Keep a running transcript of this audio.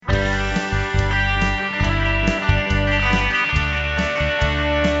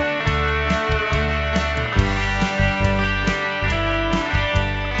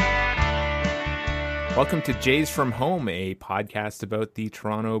Welcome to Jays from Home, a podcast about the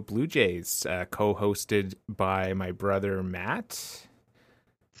Toronto Blue Jays, co-hosted by my brother Matt.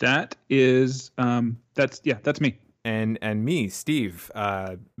 That is, that's me. And me, Steve,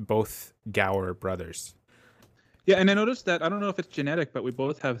 both Gower brothers. Yeah, and I noticed that, I don't know if it's genetic, but we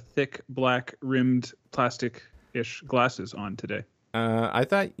both have thick, black-rimmed, plastic-ish glasses on today. I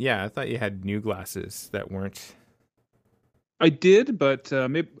thought you had new glasses that weren't. I did, but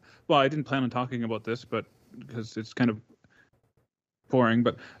maybe. Well, I didn't plan on talking about this, but because it's kind of boring.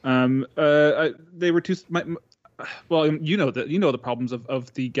 But they were too. Well, you know the problems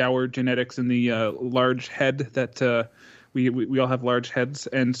of the Gower genetics and the large head that we all have large heads,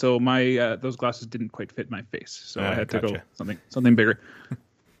 and so my those glasses didn't quite fit my face, so I had to go something bigger.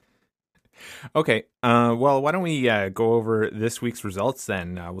 Okay. Well, why don't we go over this week's results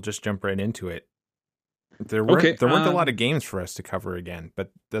then? We'll just jump right into it. There weren't a lot of games for us to cover again,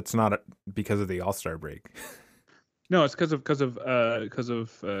 but that's not because of the All-Star break. No, it's because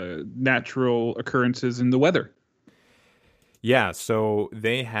of natural occurrences in the weather. Yeah, so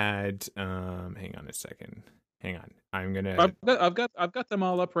they had. Hang on a second. Hang on, I'm gonna. I've got them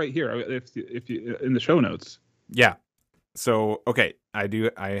all up right here. If you in the show notes. Yeah. So okay, I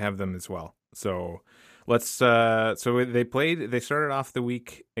have them as well. So let's. So they started off the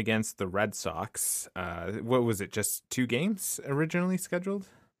week against the Red Sox. What was it? Just 2 games originally scheduled?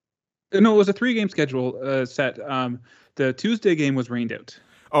 No, it was a 3-game schedule set. The Tuesday game was rained out.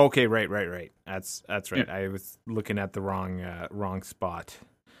 Oh, okay, right. That's right. Yeah. I was looking at the wrong spot.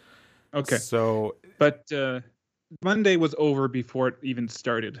 Okay. So, but Monday was over before it even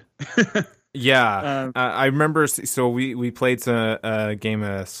started. Yeah, I remember. So we played a game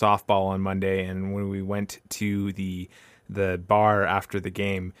of softball on Monday, and when we went to the bar after the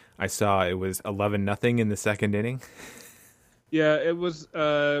game, I saw it was 11-0 in the second inning. Yeah, it was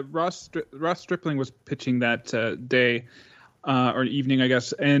Ross Stripling was pitching that day or evening, I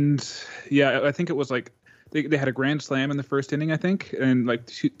guess, and yeah, I think it was like they had a grand slam in the first inning, I think, and like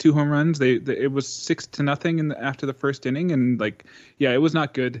 2 home runs. It was 6-0 after the first inning, and like it was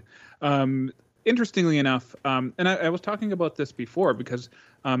not good. Interestingly enough, and I was talking about this before because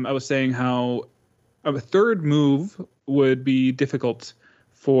I was saying how a third move would be difficult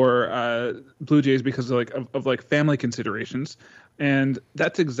for Blue Jays because of family considerations, and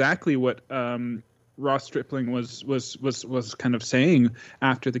that's exactly what Ross Stripling was kind of saying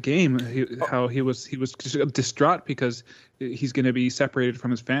after the game. How he was distraught because he's going to be separated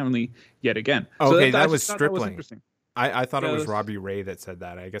from his family yet again. Okay, so that was Stripling. That was interesting. I thought it was Robbie Ray that said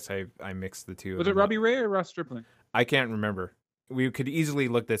that. I guess I mixed the two. Was it Robbie Ray or Ross Stripling? I can't remember. We could easily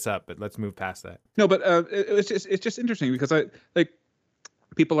look this up, but let's move past that. No, but it's just interesting because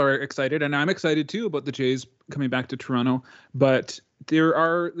people are excited, and I'm excited too about the Jays coming back to Toronto. But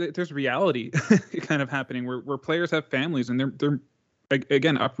there's reality kind of happening where players have families, and they're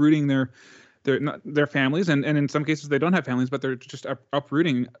again uprooting their families, and in some cases they don't have families, but they're just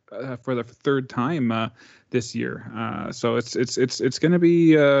uprooting for the third time this year. So it's going to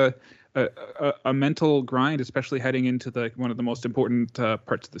be a mental grind, especially heading into one of the most important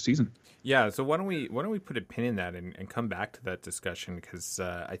parts of the season. Yeah. So why don't we put a pin in that and come back to that discussion, because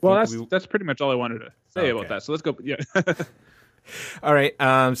I think that's pretty much all I wanted to say about that. So let's go. Yeah. All right.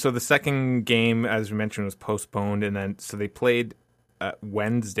 So the second game, as we mentioned, was postponed, and then so they played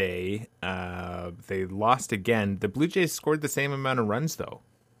Wednesday. They lost again. The Blue Jays scored the same amount of runs, though.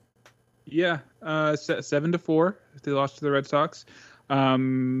 Yeah, 7-4. They lost to the Red Sox.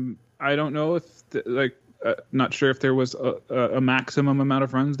 I don't know if not sure if there was a maximum amount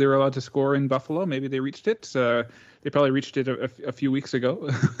of runs they were allowed to score in Buffalo. Maybe they reached it. They probably reached it a few weeks ago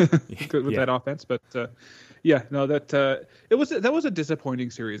with that offense. But that was a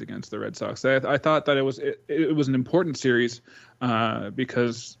disappointing series against the Red Sox. I thought that it was an important series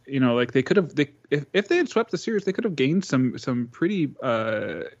because they could have if they had swept the series, they could have gained some pretty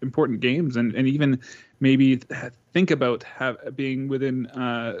important games and even maybe think about being within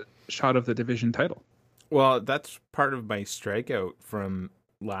shot of the division title. Well, that's part of my strikeout from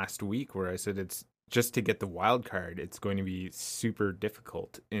last week, where I said it's just to get the wild card. It's going to be super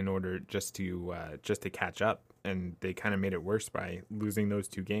difficult in order just to catch up, and they kind of made it worse by losing those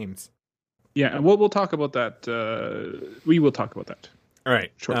 2 games. Yeah, and we'll talk about that. We will talk about that. All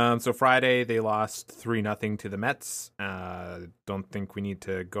right. Sure. So Friday they lost 3-0 to the Mets. Don't think we need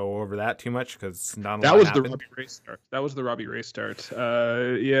to go over that too much because not a lot happened. That was the Robbie Ray start.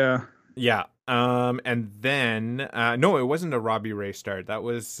 Yeah. Yeah. And then no, it wasn't a Robbie Ray start. That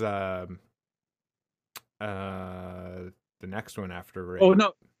was the next one after Ray. Oh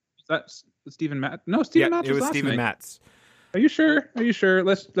no, that's Steven Matz. No, Steven Matz. It was Steven Matz. Are you sure? Are you sure?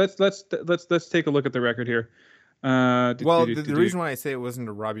 Let's take a look at the record here. Well, the reason why I say it wasn't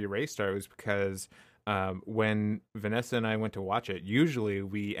a Robbie Ray start was because when Vanessa and I went to watch it, usually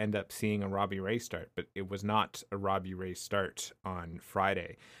we end up seeing a Robbie Ray start, but it was not a Robbie Ray start on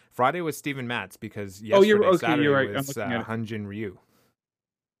Friday. Friday was Steven Matz because yesterday, Saturday you're right. was Hyunjin Ryu.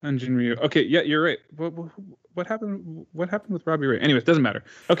 Hyunjin Ryu. Okay, yeah, you're right. What happened? What happened with Robbie Ray? Anyways, doesn't matter.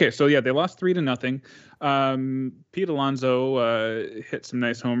 Okay, so yeah, they lost 3-0. Pete Alonso hit a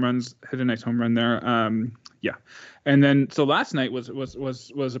nice home run there. Yeah, and then so last night was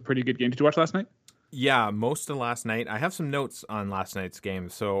a pretty good game. Did you watch last night? Yeah, most of last night. I have some notes on last night's game,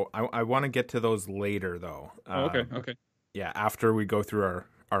 so I want to get to those later, though. Okay. Yeah, after we go through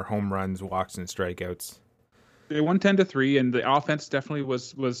our home runs, walks, and strikeouts. They won 10-3, and the offense definitely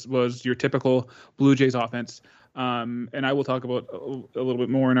was your typical Blue Jays offense. And I will talk about a little bit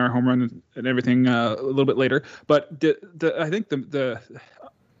more in our home run and everything a little bit later. But I think the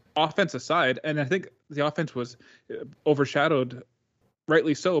offense aside, and I think the offense was overshadowed,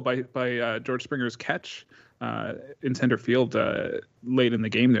 rightly so, by George Springer's catch in center field late in the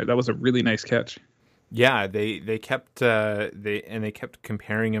game. There, that was a really nice catch. Yeah, they kept they kept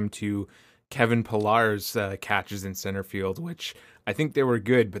comparing him to Kevin Pillar's catches in center field, which I think they were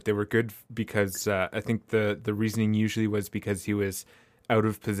good, but they were good because I think the reasoning usually was because he was out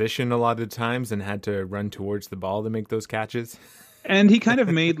of position a lot of times and had to run towards the ball to make those catches. And he kind of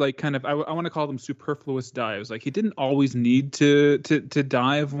made I want to call them superfluous dives. Like he didn't always need to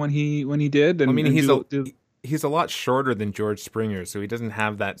dive when he did. And, I mean, he's a lot shorter than George Springer, so he doesn't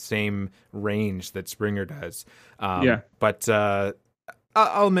have that same range that Springer does. But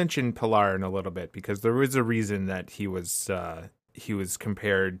I'll mention Pillar in a little bit because there was a reason that he was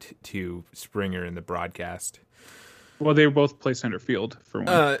compared to Springer in the broadcast. Well, they both play center field for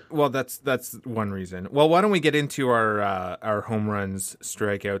one. Well, that's one reason. Well, why don't we get into our home runs,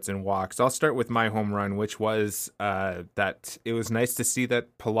 strikeouts, and walks? I'll start with my home run, which was that it was nice to see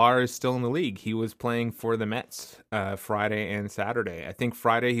that Pillar is still in the league. He was playing for the Mets Friday and Saturday. I think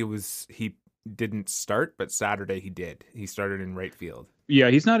Friday he didn't start, but Saturday he did. He started in right field. Yeah,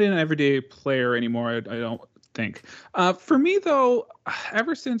 he's not an everyday player anymore, I don't think. For me, though,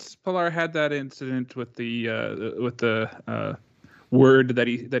 ever since Pillar had that incident with the word that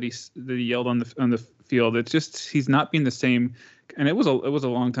he yelled on the field, it's just he's not been the same. And it was a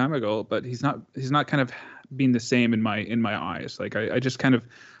long time ago, but he's not kind of being the same in my eyes. Like I just kind of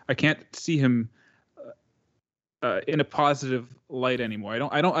I can't see him in a positive light anymore.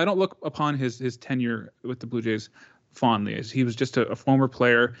 I don't look upon his tenure with the Blue Jays fondly, as he was just a former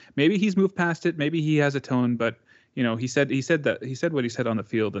player. Maybe he's moved past it. Maybe he has a tone, but he said what he said on the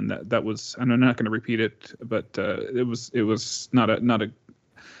field, and that was. And I'm not going to repeat it, but it was not a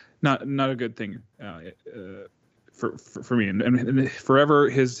good thing for me, and forever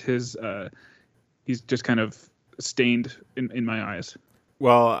he's just kind of stained in my eyes.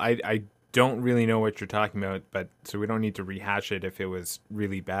 Well, I don't really know what you're talking about, but so we don't need to rehash it if it was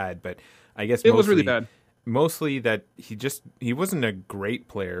really bad. But I guess it was really bad. Mostly that he wasn't a great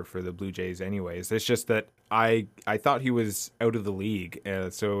player for the Blue Jays anyways. It's just that I thought he was out of the league,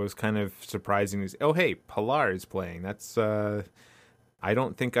 so it was kind of surprising. Oh, hey, Pillar is playing. That's I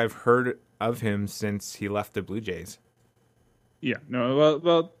don't think I've heard of him since he left the Blue Jays. Yeah, no,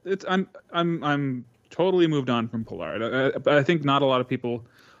 well, it's I'm totally moved on from Pillar. I think not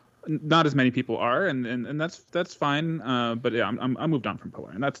as many people are, and that's fine. But yeah, I'm moved on from Pillar,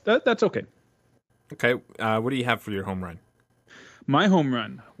 and that's okay. Okay, what do you have for your home run? My home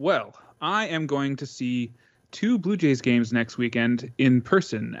run. Well, I am going to see 2 Blue Jays games next weekend in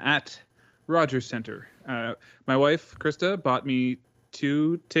person at Rogers Center. My wife, Krista, bought me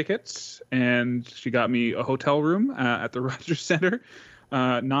 2 tickets, and she got me a hotel room at the Rogers Center.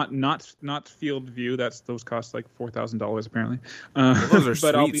 Not Field View. Those cost like $4,000 apparently. Well, those are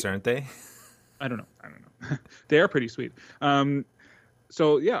suites, aren't they? I don't know. They are pretty sweet.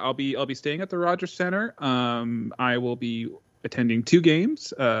 So yeah, I'll be staying at the Rogers Center. I will be attending 2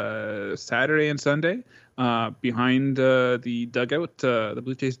 games, Saturday and Sunday, behind the dugout, the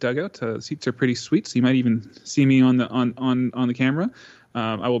Blue Jays dugout. The seats are pretty sweet, so you might even see me on the camera.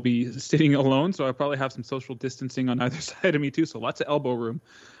 I will be sitting alone, so I'll probably have some social distancing on either side of me too. So lots of elbow room.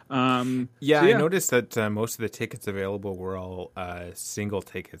 I noticed that most of the tickets available were all single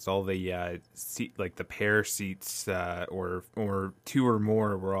tickets. All the seat, like the pair seats or 2 or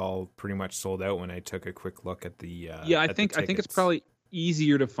more, were all pretty much sold out when I took a quick look at the. I think it's probably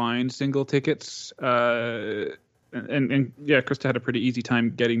easier to find single tickets. And Krista had a pretty easy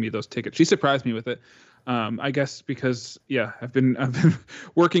time getting me those tickets. She surprised me with it. I guess because I've been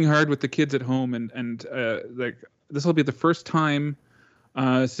working hard with the kids at home, and like this will be the first time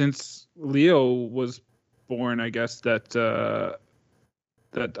since Leo was born, I guess, that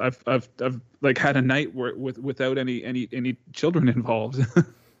I've like had a night without any children involved.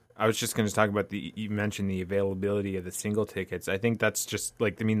 I was just going to talk about you mentioned the availability of the single tickets. I think that's just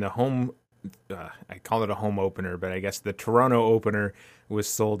like, I mean, the home, I call it a home opener, but I guess the Toronto opener was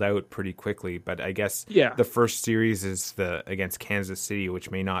sold out pretty quickly. But I guess the first series is against Kansas City, which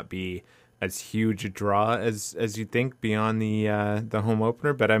may not be as huge a draw as you think beyond the home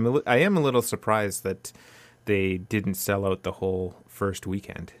opener. But I am a little surprised that they didn't sell out the whole first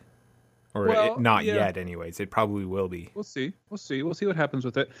weekend. Or not yet, anyways. It probably will be. We'll see. We'll see what happens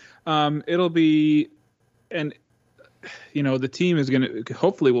with it. It'll be, and the team is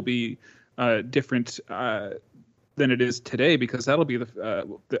hopefully will be different than it is today, because that'll be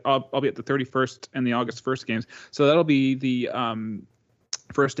I'll be at the 31st and the August 1st games, so that'll be the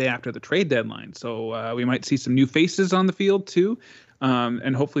first day after the trade deadline. So we might see some new faces on the field too.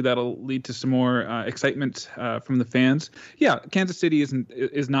 And hopefully that'll lead to some more excitement from the fans. Yeah, Kansas City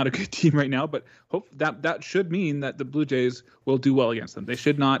is not a good team right now, but that should mean that the Blue Jays will do well against them. They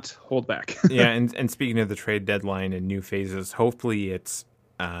should not hold back. Yeah, and speaking of the trade deadline and new phases, hopefully it's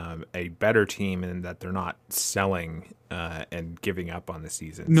a better team and that they're not selling and giving up on the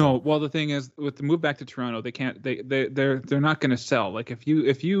season. No, well, the thing is, with the move back to Toronto, they can't. They're not going to sell. Like if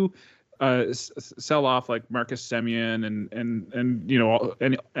you sell off like Marcus Semien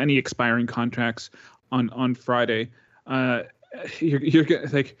and any expiring contracts on Friday,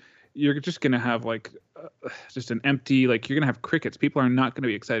 you're just gonna have like just an empty, like you're gonna have crickets. People are not going to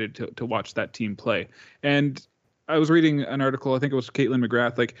be excited to watch that team play. And I was reading an article, I think it was Caitlin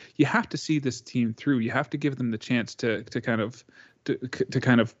McGrath, like you have to see this team through. You have to give them the chance to kind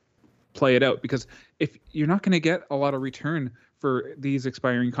of play it out, because if you're not going to get a lot of return for these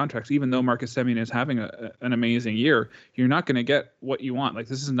expiring contracts, even though Marcus Semien is having an amazing year, you're not going to get what you want. Like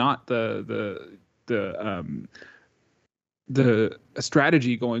this is not the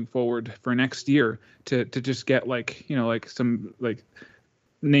strategy going forward for next year to just get like some like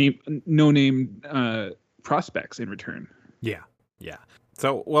no name prospects in return. Yeah.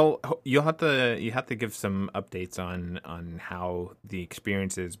 So, well, you have to give some updates on how the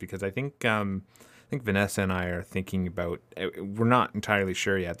experience is, because I think Vanessa and I are thinking about. We're not entirely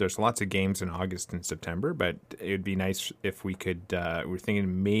sure yet. There's lots of games in August and September, but it would be nice if we could. We're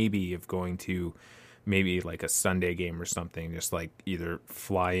thinking maybe of going to maybe like a Sunday game or something. Just like either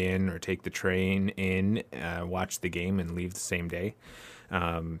fly in or take the train in, watch the game, and leave the same day.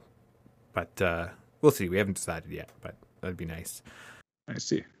 But we'll see. We haven't decided yet, but that'd be nice. I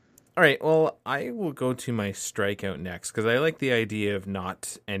see. All right, well, I will go to my strikeout next, because I like the idea of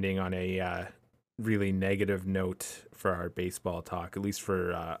not ending on a really negative note for our baseball talk, at least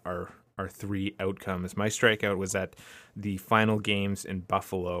for our three outcomes. My strikeout was that the final games in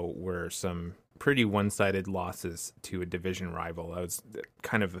Buffalo were some pretty one-sided losses to a division rival. I was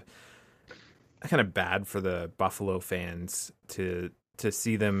kind of bad for the Buffalo fans to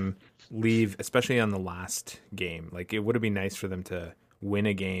see them leave, especially on the last game. Like, it would have been nice for them to win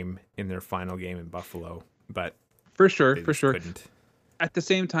a game in their final game in Buffalo, but for sure. Couldn't. At the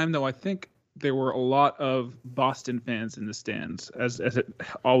same time, though, I think there were a lot of Boston fans in the stands, as it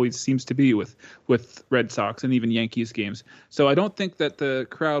always seems to be with Red Sox and even Yankees games. So I don't think that the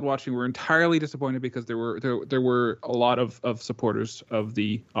crowd watching were entirely disappointed, because there were a lot of supporters of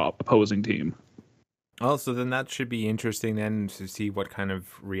the opposing team. Well, so then that should be interesting then to see what kind of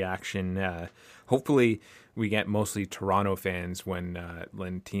reaction. Hopefully, we get mostly Toronto fans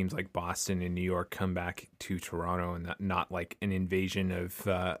when teams like Boston and New York come back to Toronto, and not like an invasion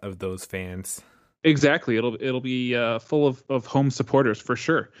of those fans. Exactly, it'll be full of home supporters for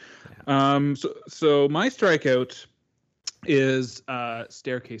sure. Yeah. So my strikeout is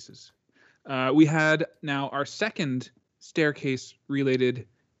staircases. We had now our second staircase related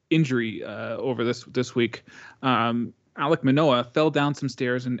injury over this week. Alek Manoah fell down some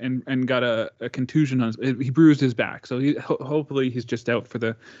stairs and got a contusion on he bruised his back. So hopefully he's just out for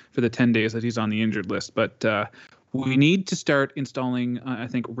the 10 days that he's on the injured list. But we need to start installing I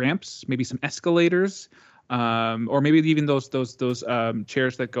think ramps, maybe some escalators, or maybe even those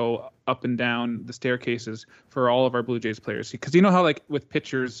chairs that go up and down the staircases for all of our Blue Jays players. Because you know how like with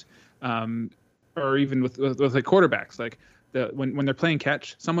pitchers, or even with like quarterbacks, like when they're playing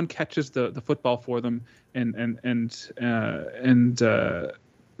catch, someone catches the football for them and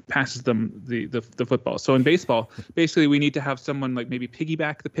passes them the football. So in baseball, basically we need to have someone like maybe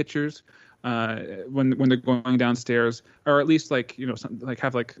piggyback the pitchers when they're going downstairs, or at least like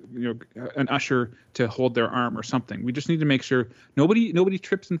have an usher to hold their arm or something. We just need to make sure nobody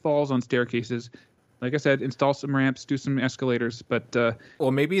trips and falls on staircases. like I said, install some ramps, do some escalators, but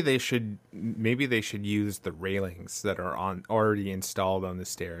Well, maybe they should use the railings that are already installed on the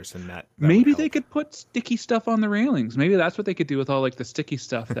stairs, and that would maybe they help. could put sticky stuff on the railings. Maybe that's what they could do with all like the sticky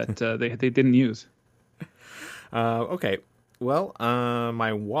stuff that they didn't use. Okay. Well,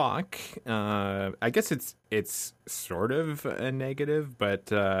 my walk, I guess it's sort of a negative, but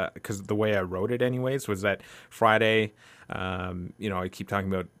because the way I wrote it, anyways, was that Friday. I keep talking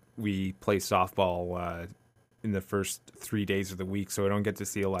about we play softball in the first 3 days of the week, so I don't get to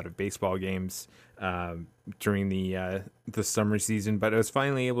see a lot of baseball games during the summer season. But I was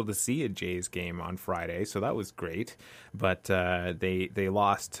finally able to see a Jays game on Friday, so that was great. But they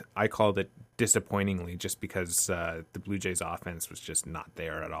lost. I called it disappointingly, just because the Blue Jays offense was just not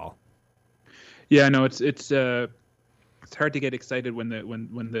there at all. Yeah, no, it's hard to get excited when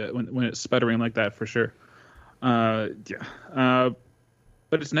it's sputtering like that for sure.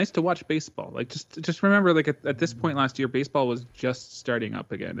 But it's nice to watch baseball. Like just remember, like at this point last year, baseball was just starting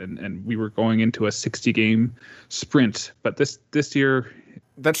up again, and we were going into a 60-game sprint. But this year,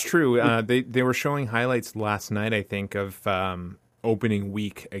 That's true. They were showing highlights last night, I think, of opening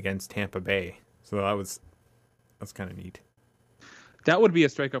week against Tampa Bay. So that's kind of neat. that would be a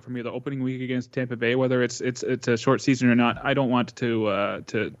strikeout for me. The opening week against Tampa Bay, whether it's a short season or not, I don't want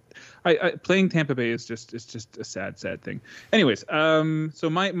to. Playing Tampa Bay is just a sad thing. Anyways, so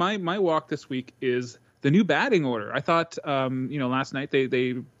my walk this week is the new batting order. I thought, last night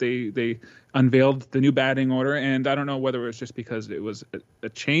they unveiled the new batting order, and I don't know whether it was just because it was a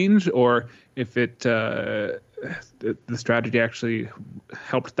change or if the strategy actually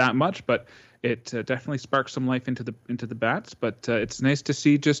helped that much, but it definitely sparked some life into the bats. But it's nice to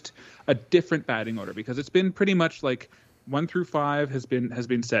see just a different batting order, because it's been pretty much like 1 through 5 has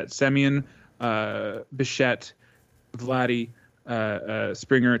been set. Semien, Bichette, Vladdy,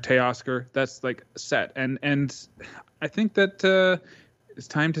 Springer, Teoscar. That's like set, and I think that it's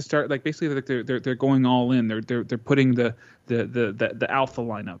time to start. Like basically, like they're going all in. They're putting the alpha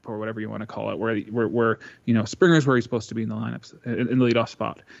lineup, or whatever you want to call it, where Springer's where he's supposed to be in the lineups, in the leadoff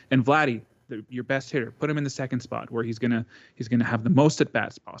spot, and Vladdy, your best hitter, put him in the second spot where he's gonna have the most at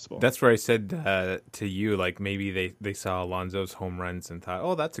bats possible. That's where I said to you, like maybe they saw Alonso's home runs and thought,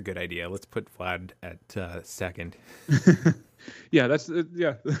 oh, that's a good idea. Let's put Vlad at second. Yeah, that's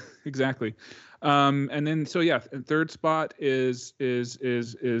exactly. And then third spot is who's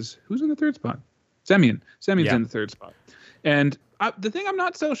in the third spot? Semien. Semien's in the third spot. And the thing I'm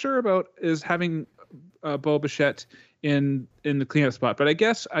not so sure about is having Bo Bichette in the cleanup spot, but I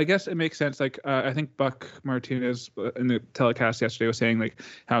guess it makes sense. Like I think Buck Martinez in the telecast yesterday was saying like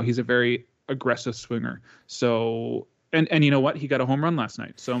how he's a very aggressive swinger. So and you know what, he got a home run last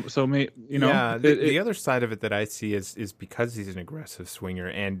night. So Yeah, the other side of it that I see is because he's an aggressive swinger,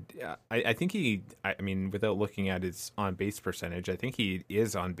 and I think I mean, without looking at his on base percentage, I think he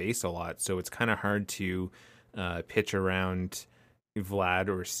is on base a lot. So it's kind of hard to pitch around Vlad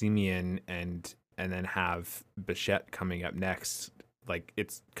or Semien and then have Bichette coming up next. Like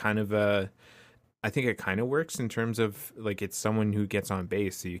it's kind of I think it kind of works in terms of like it's someone who gets on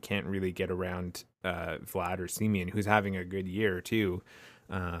base, so you can't really get around Vlad or Semien, who's having a good year too.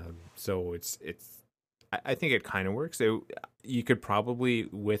 So I think it kind of works. So you could probably,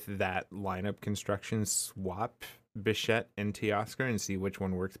 with that lineup construction, swap Bichette and Teoscar and see which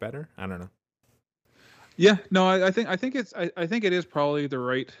one works better. I don't know. Yeah, no, I think it is probably the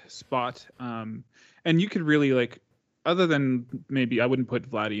right spot. And you could really like, other than maybe I wouldn't put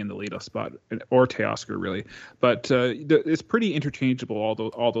Vladdy in the leadoff spot or Teoscar really, but it's pretty interchangeable.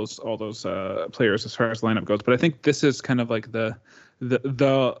 All those players as far as lineup goes. But I think this is kind of like the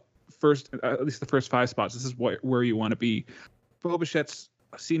first, at least the first 5 spots. This is where you want to be. Bo Bichette's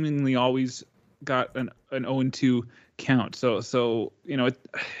seemingly always got an 0-2 count, so it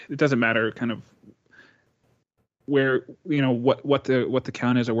doesn't matter kind of where what the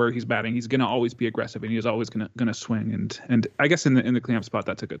count is or where he's batting. He's going to always be aggressive, and he's always going to swing, and I guess in the cleanup spot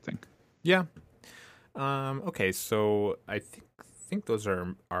that's a good thing. Yeah. Okay, so I think those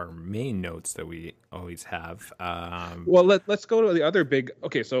are our main notes that we always have. Well, let's go to the other big.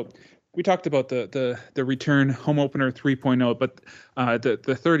 Okay, so we talked about the return home opener 3.0, but the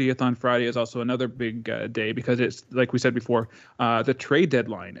 30th on Friday is also another big day, because it's, like we said before, the trade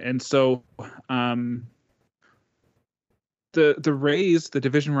deadline, and so the Rays, the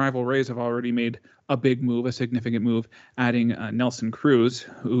division rival Rays, have already made a big move, a significant move, adding Nelson Cruz,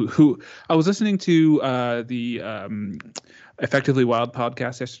 who I was listening to the Effectively Wild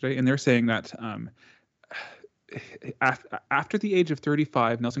podcast yesterday, and they're saying that after the age of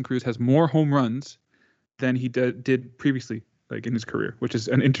 35, Nelson Cruz has more home runs than he did previously. like in his career, which is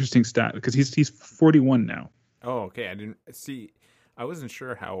an interesting stat because he's 41 now. Oh, okay. I didn't see. I wasn't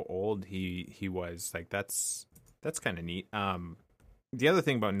sure how old he was. Like that's kind of neat. The other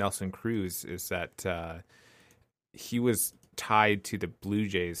thing about Nelson Cruz is that he was tied to the Blue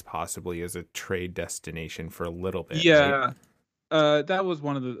Jays possibly as a trade destination for a little bit. Yeah. Right? That was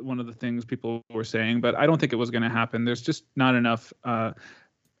one of the things people were saying, but I don't think it was going to happen. There's just not enough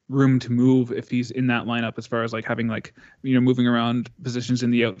room to move if he's in that lineup, as far as like having like moving around positions in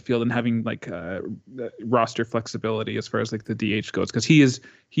the outfield and having like roster flexibility as far as like the DH goes, because he's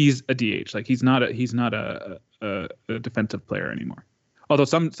a DH. Like he's not a defensive player anymore. Although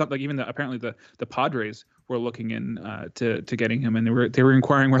some like even apparently the Padres were looking in to getting him, and they were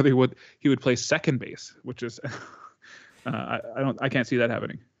inquiring whether he would play second base, which is I can't see that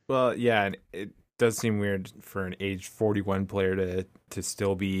happening. Well, yeah, and it does seem weird for an age 41 player to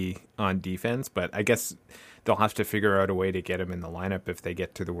still be on defense, but I guess they'll have to figure out a way to get him in the lineup if they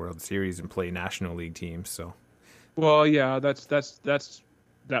get to the World Series and play National League teams. So, well, yeah,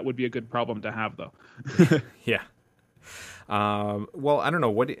 that would be a good problem to have, though. Yeah. Well, I don't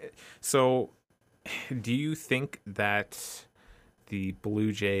know so do you think that the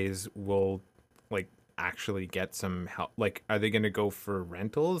Blue Jays will like actually get some help? Like, are they going to go for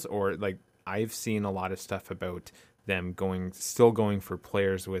rentals, or like I've seen a lot of stuff about them still going for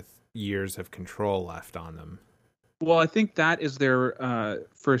players with years of control left on them? Well, I think that is their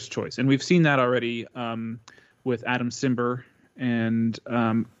first choice, and we've seen that already with Adam Simber and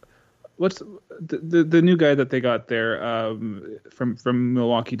what's the new guy that they got there from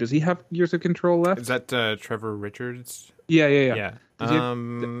Milwaukee? Does he have years of control left? Is that Trevor Richards? Yeah.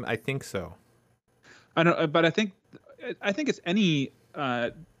 I think so. I don't, but I think it's any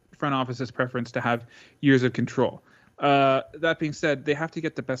front office's preference to have years of control. That being said, they have to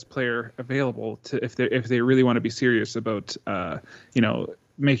get the best player available if they really want to be serious about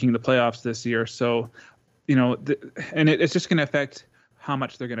making the playoffs this year. So, and it's just going to affect how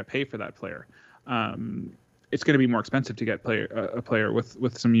much they're going to pay for that player. It's going to be more expensive to get a player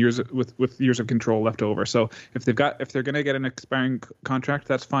with some years with years of control left over. So if they're going to get an expiring contract,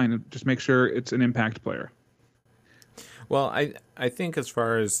 that's fine. Just make sure it's an impact player. Well, I think as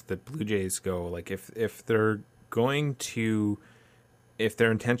far as the Blue Jays go, like if they're going to, if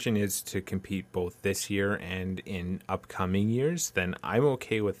their intention is to compete both this year and in upcoming years, then I'm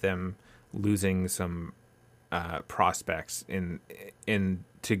okay with them losing some prospects in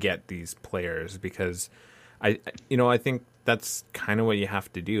to get these players, because I think that's kind of what you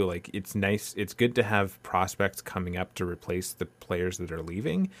have to do. Like, it's good to have prospects coming up to replace the players that are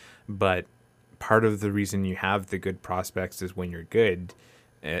leaving, but part of the reason you have the good prospects is when you're good,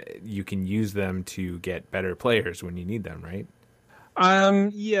 you can use them to get better players when you need them, right?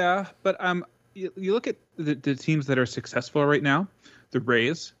 Yeah, but you look at the teams that are successful right now, the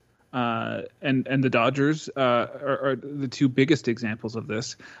Rays, and the Dodgers are the two biggest examples of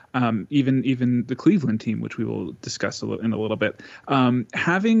this. Even the Cleveland team, which we will discuss in a little bit,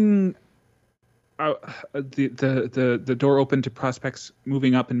 having the door open to prospects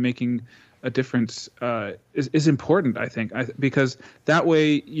moving up and making a difference is important, I think, because that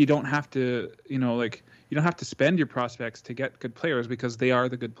way you don't have to you don't have to spend your prospects to get good players, because they are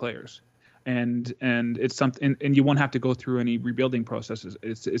the good players. And it's something, and you won't have to go through any rebuilding processes.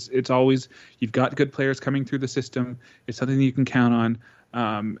 It's always, you've got good players coming through the system. It's something that you can count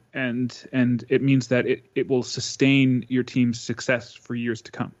on, and it means that it will sustain your team's success for years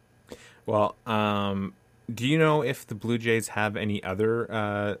to come. Well, do you know if the Blue Jays have any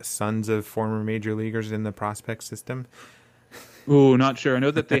other sons of former major leaguers in the prospect system? Oh, not sure. I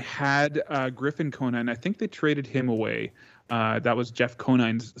know that they had Griffin Conine. I think they traded him away. That was Jeff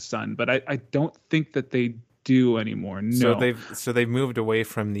Conine's son, but I don't think that they do anymore. No. So they've moved away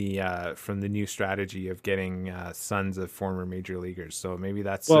from the new strategy of getting sons of former major leaguers. So maybe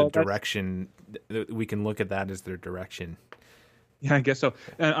that's a direction we can look at that as their direction. Yeah, I guess so.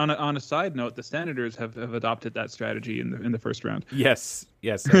 And on a side note, the Senators have adopted that strategy in the first round. Yes,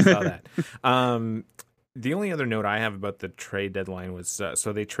 I saw that. The only other note I have about the trade deadline was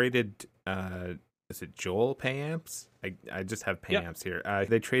so they traded. Is it Joel Payamps? I just have Payamps here.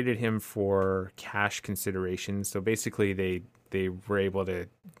 They traded him for cash consideration. So basically, they were able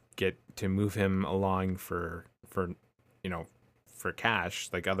to move him along for cash.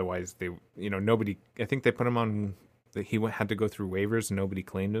 Like, otherwise, nobody. I think they put him on. He had to go through waivers and nobody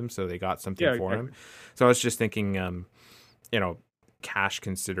claimed him, so they got something for him. So I was just thinking, cash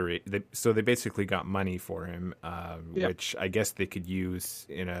consideration. So they basically got money for him, which I guess they could use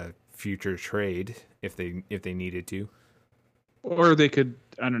in a future trade if they needed to. Or they could,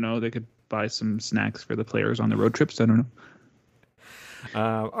 I don't know, they could buy some snacks for the players on the road trips. I don't know.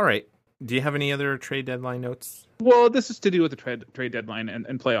 All right. Do you have any other trade deadline notes? Well, this is to do with the trade deadline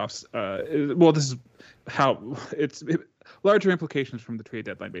and playoffs. Well, this is how larger implications from the trade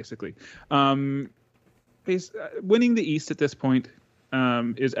deadline, basically. Winning the East at this point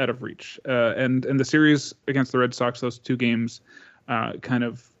is out of reach, and the series against the Red Sox, those two games, kind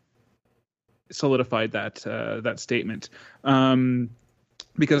of solidified that statement.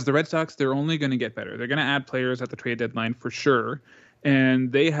 Because the Red Sox, they're only going to get better. They're going to add players at the trade deadline for sure,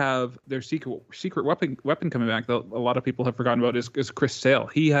 and they have their secret weapon coming back that a lot of people have forgotten about is Chris Sale.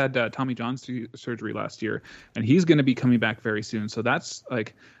 He had Tommy John surgery last year, and he's going to be coming back very soon. So that's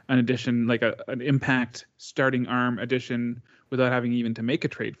like an addition, like an impact starting arm addition without having even to make a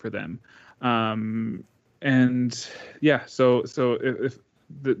trade for them. And yeah, so if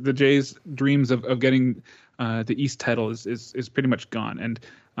the Jays' dreams of getting the East title is pretty much gone, and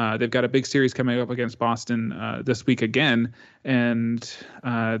they've got a big series coming up against Boston this week again, and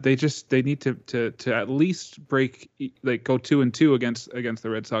they need to at least go 2-2 against the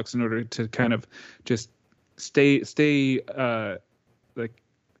Red Sox in order to kind of just stay like,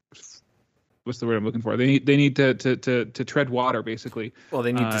 what's the word I'm looking for? They need to tread water, basically. Well,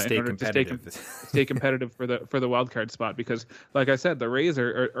 they need to stay competitive. Stay competitive for the wild card spot, because, like I said, the Rays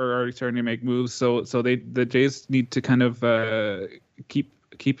are already starting to make moves. So the Jays need to kind of keep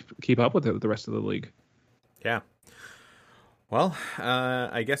up with the rest of the league. Yeah. Well,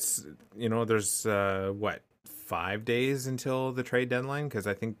 I guess there's 5 days until the trade deadline, because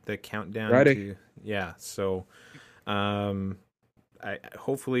I think the countdown Friday. So I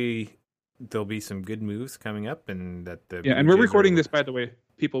hopefully there'll be some good moves coming up, and that and we're recording this, by the way,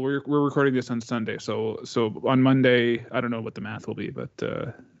 people. We're recording this on Sunday, so on Monday, I don't know what the math will be, but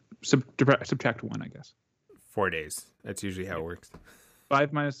subtract 1, I guess. 4 days. That's usually how it works.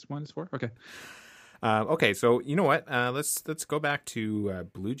 5 minus 1 is 4. Okay. Okay, so you know what? Let's go back to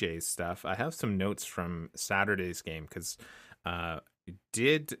Blue Jays stuff. I have some notes from Saturday's game, because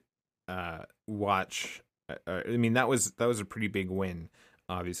did watch. I mean, that was a pretty big win.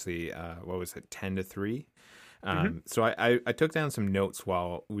 Obviously, what was it, 10-3? So I took down some notes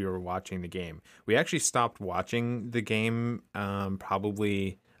while we were watching the game. We actually stopped watching the game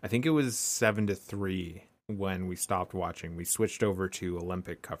probably, I think it was 7-3 when we stopped watching. We switched over to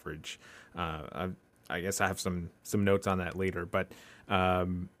Olympic coverage. I guess I have some notes on that later, but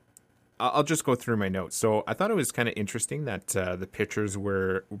I'll just go through my notes. So I thought it was kind of interesting that the pitchers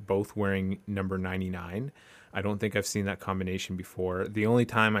were both wearing number 99. I don't think I've seen that combination before. The only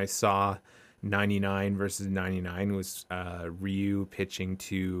time I saw 99 versus 99 was Ryu pitching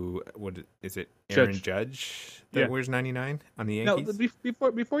to, what is it, Aaron Judge that wears 99 on the Yankees?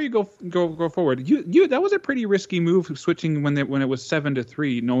 No, before you go forward, you that was a pretty risky move, switching when it was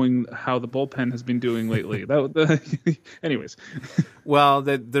 7-3, knowing how the bullpen has been doing lately. Anyways. Well,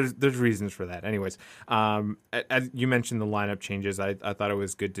 there's reasons for that. Anyways, as you mentioned the lineup changes, I thought it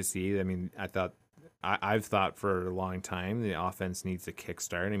was good to see. I mean, I've thought for a long time the offense needs a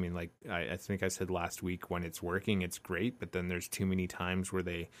kickstart. I mean, like I think I said last week, when it's working, it's great, but then there's too many times where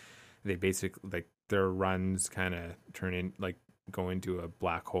they basically, like, their runs kind of go into a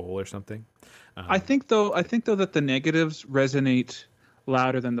black hole or something. I think though that the negatives resonate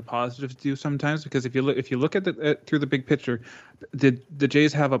louder than the positives do sometimes, because if you look at through the big picture, the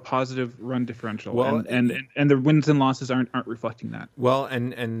Jays have a positive run differential, well, and the wins and losses aren't reflecting that. Well,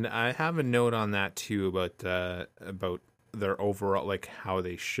 and I have a note on that too about their overall, like, how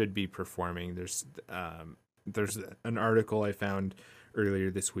they should be performing. There's an article I found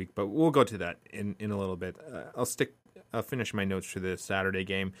earlier this week, but we'll go to that in a little bit. I'll finish my notes for the Saturday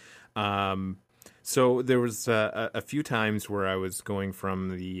game. So there was a few times where I was going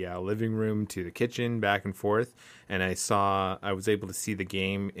from the living room to the kitchen, back and forth, and I was able to see the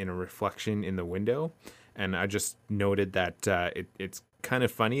game in a reflection in the window, and I just noted that it's kind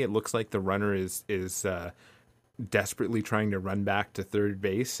of funny. It looks like the runner is desperately trying to run back to third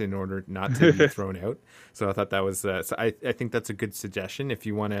base in order not to be thrown out. So I thought that was so I think that's a good suggestion if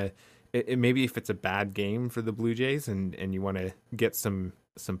you want to. Maybe if it's a bad game for the Blue Jays and you want to get some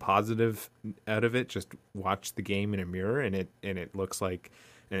positive out of it, just watch the game in a mirror, and it looks like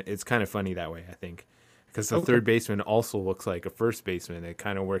it's kind of funny that way, I think, because the third baseman also looks like a first baseman. It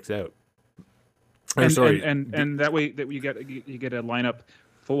kind of works out. And that way that you get a lineup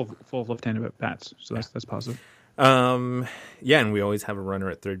full of left-handed bats, so that's positive. Yeah, and we always have a runner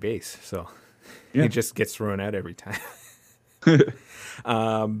at third base, so he just gets thrown out every time.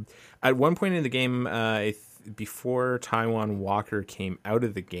 At one point in the game, before Taijuan Walker came out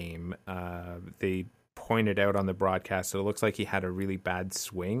of the game, they pointed out on the broadcast that it looks like he had a really bad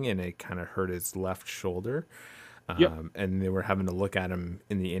swing and it kind of hurt his left shoulder. Yep. And they were having to look at him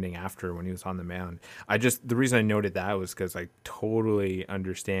in the inning after when he was on the mound. The reason I noted that was because I totally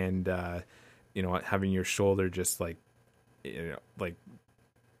understand, having your shoulder just like,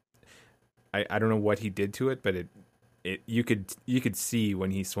 I don't know what he did to it, but you could see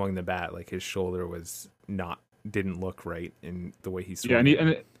when he swung the bat, like his shoulder didn't look right in the way he swung.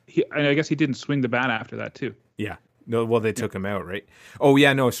 Yeah, and I guess he didn't swing the bat after that too. Yeah. No, well, they took him out, right? Oh,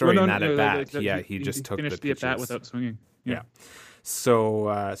 yeah, no, sorry, Well, not at bat. He just took finished the at bat without swinging. Yeah.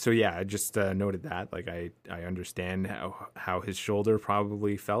 So yeah, I just noted that. Like, I understand how his shoulder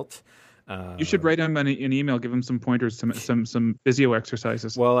probably felt. You should write him an email, give him some pointers, some physio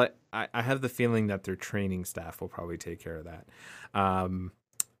exercises. Well, I have the feeling that their training staff will probably take care of that.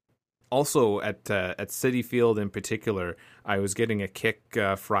 Also, at Citi Field in particular, I was getting a kick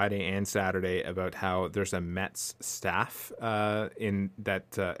Friday and Saturday about how there's a Mets staff in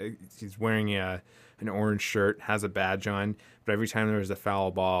that he's wearing an orange shirt, has a badge on, but every time there was a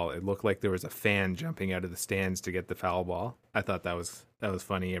foul ball, it looked like there was a fan jumping out of the stands to get the foul ball. I thought that was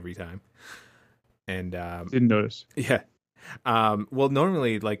funny every time. And didn't notice. Yeah. Well,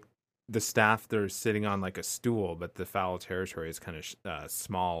 normally, like, the staff, they're sitting on like a stool, but the foul territory is kind of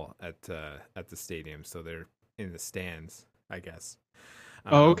small at the stadium, so they're in the stands, I guess.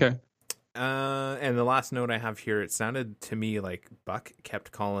 Okay. And the last note I have here, it sounded to me like Buck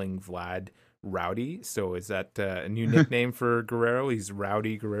kept calling Vlad Rowdy. So is that a new nickname for Guerrero? He's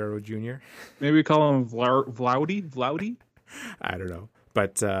Rowdy Guerrero Jr. Maybe we call him Vlaudi. I don't know,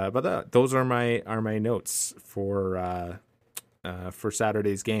 but those are my notes for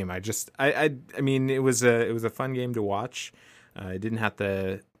Saturday's game. I mean, it was a fun game to watch. I didn't have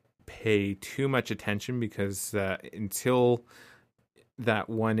to pay too much attention because until that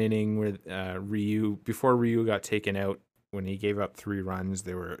one inning where before Ryu got taken out, when he gave up 3 runs,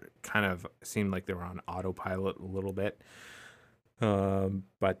 they were seemed like they were on autopilot a little bit.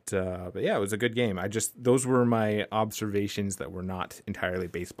 But yeah, it was a good game. Those were my observations that were not entirely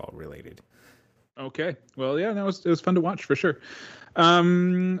baseball related. Okay. Well, yeah, it was fun to watch for sure.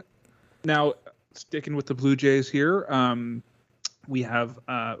 Now, sticking with the Blue Jays here, we have,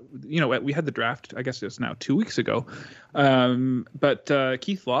 we had the draft, I guess it's now 2 weeks ago. But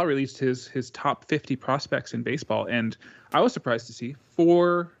Keith Law released his top 50 prospects in baseball, and I was surprised to see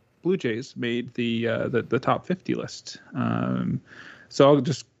 4 Blue Jays made the top 50 list. So I'll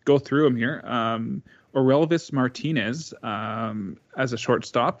just go through them here. Orelvis Martinez as a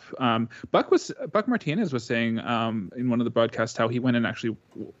shortstop. Buck Martinez was saying in one of the broadcasts how he went and actually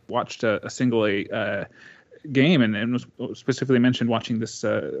watched a single A game and was specifically mentioned watching this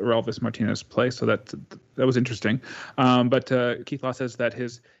Orelvis Martinez play. So that was interesting. But Keith Law says that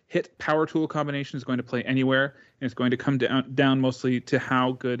his hit power tool combination is going to play anywhere, and it's going to come down mostly to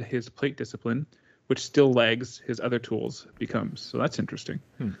how good his plate discipline, which still lags his other tools, becomes. So that's interesting.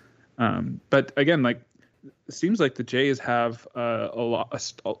 But again, like, it seems like the Jays have a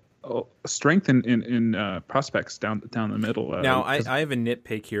strength in prospects down the middle. Now, I have a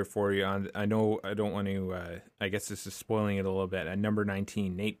nitpick here for you. I know I don't want to. I guess this is spoiling it a little bit. At number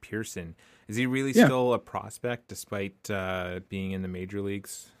 19, Nate Pearson. Is he really still a prospect despite being in the major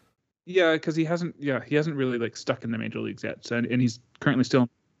leagues? Yeah, because he hasn't really like stuck in the major leagues yet. So, and he's currently still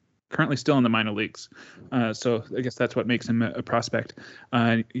in the minor leagues. So I guess that's what makes him a prospect.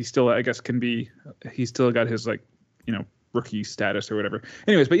 He still, I guess, he's still got his, like, rookie status or whatever.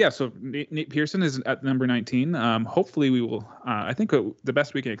 Anyways, but yeah, so Nate Pearson is at number 19. Hopefully we will, I think the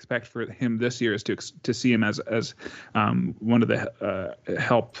best we can expect for him this year is to see him as one of the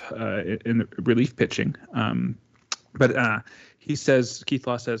help in the relief pitching. But Keith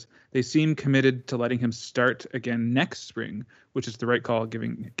Law says they seem committed to letting him start again next spring, which is the right call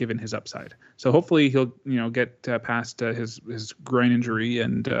given his upside. So hopefully he'll get past his groin injury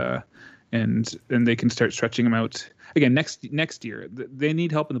and they can start stretching him out again next year. They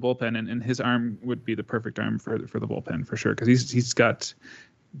need help in the bullpen, and his arm would be the perfect arm for the bullpen for sure, because he's got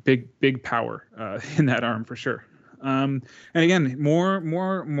big power in that arm for sure. And again, more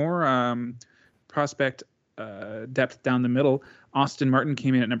prospect depth down the middle. Austin Martin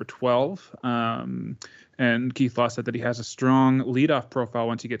came in at number 12, and Keith Law said that he has a strong leadoff profile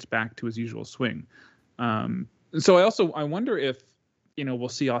once he gets back to his usual swing. So I wonder if we'll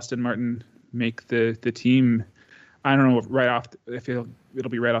see Austin Martin make the team. I don't know if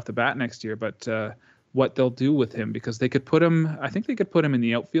it'll be right off the bat next year, but what they'll do with him, because they could put him. I think they could put him in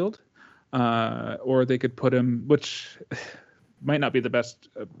the outfield, or they could put him, which might not be the best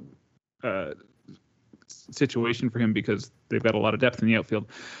situation for him because they've got a lot of depth in the outfield.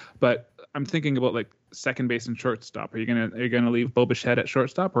 But I'm thinking about, like, second base and shortstop? Are you gonna leave Bo Bichette at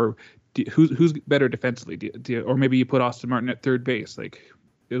shortstop, or who's better defensively? Or maybe you put Austin Martin at third base. Like,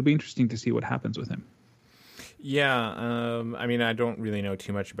 it'll be interesting to see what happens with him. Yeah, I mean, I don't really know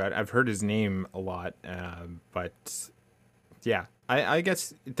too much about it. I've heard his name a lot, but yeah, I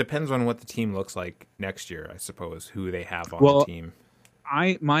guess it depends on what the team looks like next year, I suppose, who they have on the team.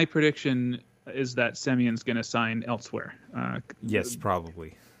 My prediction is that Semyon's going to sign elsewhere. Yes,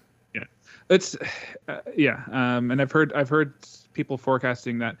 probably. Yeah, it's and I've heard people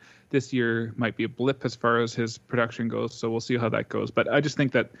forecasting that this year might be a blip as far as his production goes. So we'll see how that goes. But I just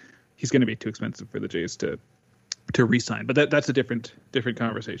think that he's going to be too expensive for the Jays to re-sign. But that's a different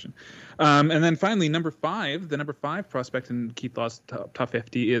conversation. And then finally, the number five prospect in Keith Law's top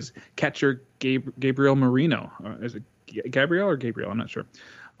 50 is catcher Gabriel Marino. Is it Gabriel or Gabriel? I'm not sure.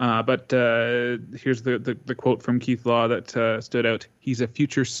 But here's the quote from Keith Law that stood out. He's a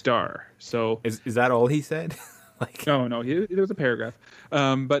future star. So is that all he said? Like, no, there was a paragraph.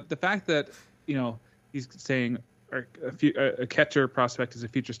 But the fact that he's saying a catcher prospect is a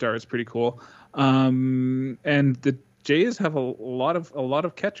future star is pretty cool. And the Jays have a lot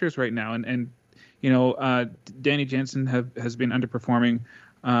of catchers right now, and Danny Jansen has been underperforming.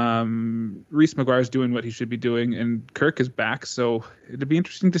 Reese McGuire's doing what he should be doing, and Kirk is back. So it'd be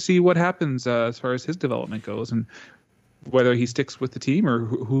interesting to see what happens as far as his development goes, and whether he sticks with the team or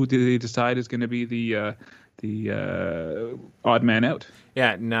who do they decide is going to be the odd man out.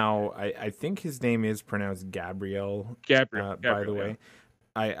 Yeah. Now I think his name is pronounced Gabriel. Gabriel, by the way.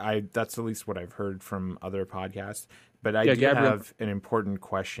 I that's at least what I've heard from other podcasts. But I do have an important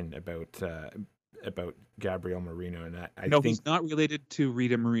question about Gabriel Marino, and I think he's not related to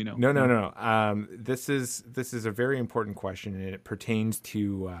Rita Marino. No. This is a very important question, and it pertains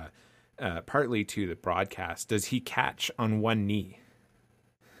to partly to the broadcast. Does he catch on one knee?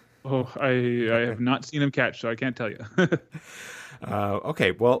 Oh, I have not seen him catch, so I can't tell you.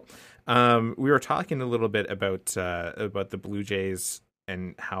 Okay, well, we were talking a little bit about the Blue Jays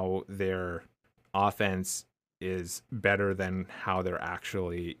and how their offense is better than how they're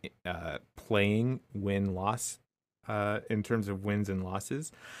actually playing win-loss in terms of wins and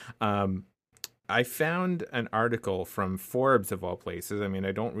losses. I found an article from Forbes of all places. I mean,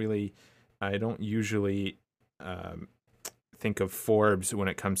 I don't usually think of Forbes when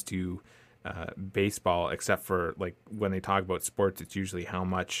it comes to baseball, except for like when they talk about sports, it's usually how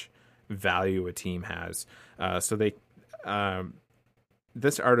much value a team has. So they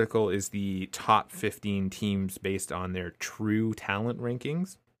this article is the top 15 teams based on their true talent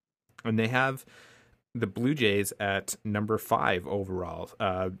rankings, and they have the Blue Jays at number 5 overall.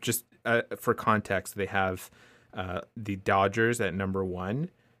 Just for context, they have the Dodgers at number 1,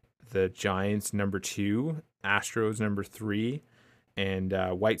 the Giants number 2, Astros number 3, and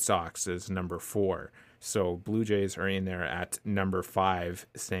White Sox is number 4. So Blue Jays are in there at number 5,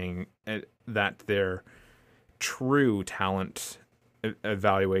 saying that their true talent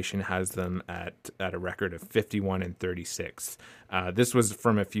evaluation has them at a record of 51-36. This was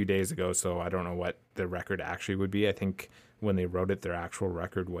from a few days ago, so I don't know what the record actually would be. I think when they wrote it, their actual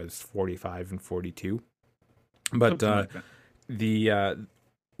record was 45-42. But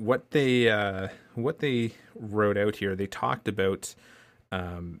what they wrote out here, they talked about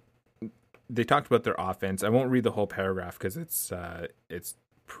their offense. I won't read the whole paragraph because it's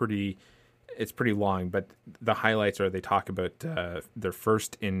pretty long, but the highlights are they talk about their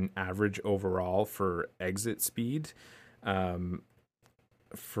first in average overall for exit speed,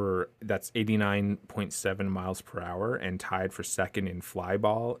 for that's 89.7 miles per hour, and tied for second in fly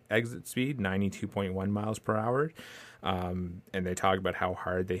ball exit speed, 92.1 miles per hour. And they talk about how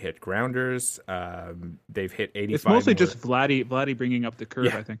hard they hit grounders. They've hit 85. It's mostly just Vladdy bringing up the curve,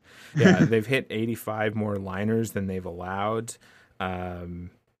 yeah. I think. Yeah, they've hit 85 more liners than they've allowed.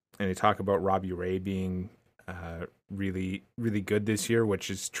 And they talk about Robbie Ray being really, really good this year, which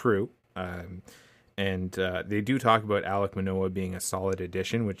is true. And they do talk about Alek Manoah being a solid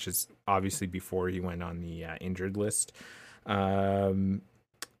addition, which is obviously before he went on the injured list. So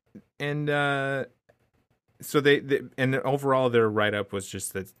they overall their write-up was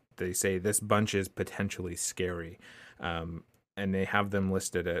just that they say this bunch is potentially scary. And they have them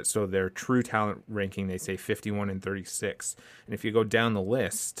listed so their true talent ranking, they say 51-36. And if you go down the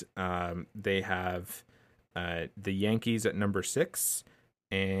list, they have the Yankees at number 6,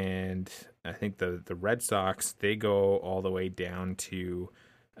 and I think the Red Sox, they go all the way down to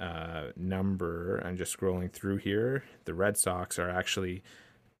I'm just scrolling through here. The Red Sox are actually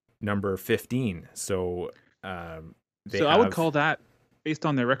number 15. So I would call that based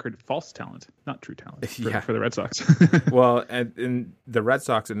on their record, false talent, not true talent Yeah. for the Red Sox. Well, and in the Red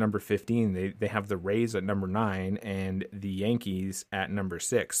Sox at number 15, they have the Rays at number 9 and the Yankees at number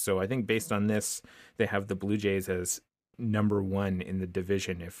 6. So I think based on this, they have the Blue Jays as number 1 in the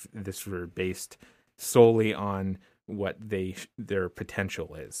division if this were based solely on what their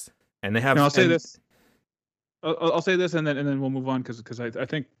potential is. And they have. Now, I'll say this. I'll say this, and then we'll move on because I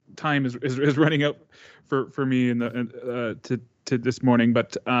think time is running out for me to this morning.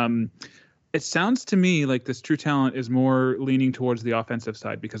 But it sounds to me like this true talent is more leaning towards the offensive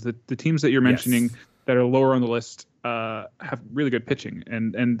side because the teams that you're mentioning that are lower on the list have really good pitching,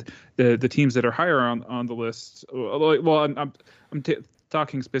 and the teams that are higher on the list. Well, I'm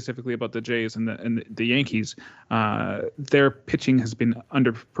talking specifically about the Jays and the Yankees. Their pitching has been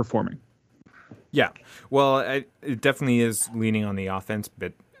underperforming. Yeah, well, it definitely is leaning on the offense,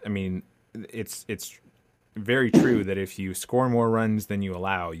 but I mean, it's very true that if you score more runs than you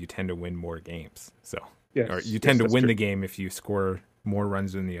allow, you tend to win more games. So, or you tend to win the game if you score more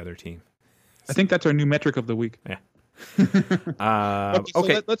runs than the other team. I think that's our new metric of the week. Yeah.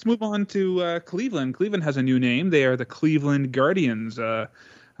 Okay, so let's move on to Cleveland. Cleveland has a new name. They are the Cleveland Guardians. What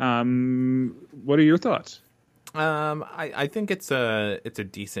are your thoughts? I think it's a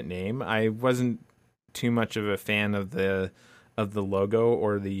decent name. I wasn't too much of a fan of the logo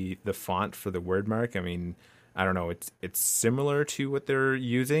or the font for the word mark. I mean, I don't know. It's similar to what they're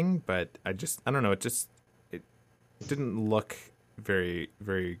using, but I don't know. It didn't look very,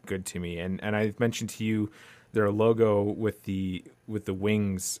 very good to me. And I've mentioned to you their logo with the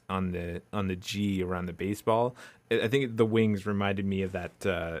wings on the G around the baseball. I think the wings reminded me of that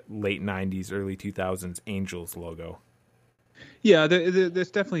late 90s, early 2000s Angels logo. Yeah,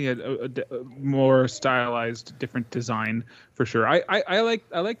 there's definitely a more stylized, different design for sure. I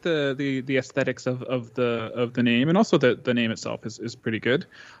like the aesthetics of the name, and also the name itself is pretty good.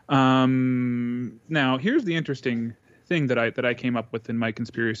 Now, here's the interesting thing that I came up with in my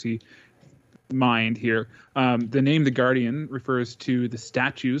conspiracy mind here. The name The Guardian refers to the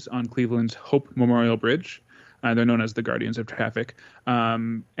statues on Cleveland's Hope Memorial Bridge. They're known as the Guardians of Traffic,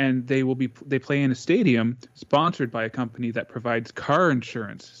 and they play in a stadium sponsored by a company that provides car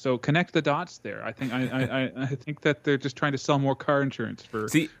insurance. So connect the dots there. I think I think that they're just trying to sell more car insurance for.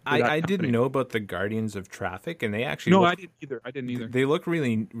 See, I didn't know about the Guardians of Traffic, and they actually I didn't either. They look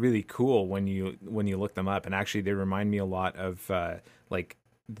really, really cool when you look them up, and actually they remind me a lot of like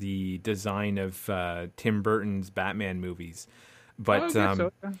the design of Tim Burton's Batman movies, but.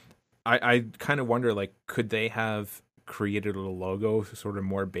 I kind of wonder, like, could they have created a logo sort of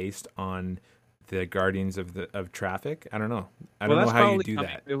more based on the Guardians of Traffic? I don't know. I don't know how you do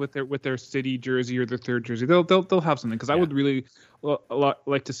that with their city jersey or their third jersey. They'll have something because I would really a lot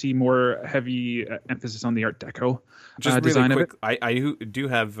like to see more heavy emphasis on the Art Deco design really quick, of it. I do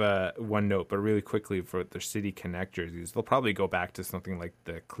have one note, but really quickly for their City Connect jerseys, they'll probably go back to something like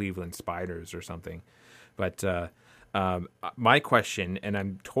the Cleveland Spiders or something, but. My question, and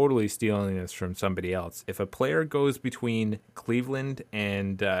I'm totally stealing this from somebody else: if a player goes between Cleveland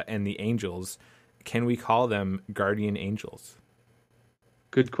and the Angels, can we call them Guardian Angels?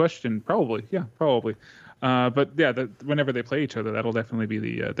 Good question. Probably, yeah, probably. But yeah, whenever they play each other, that'll definitely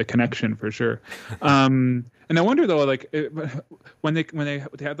be the connection for sure. And I wonder though, like when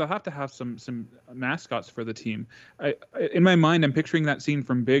they'll have to have some mascots for the team. In my mind, I'm picturing that scene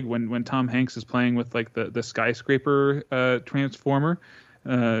from Big when Tom Hanks is playing with like the skyscraper transformer.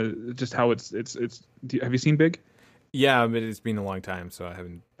 Just how it's. Have you seen Big? Yeah, but it's been a long time, so I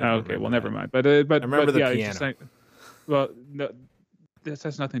haven't. Okay, well, never mind. But I remember the piano. Well, no. This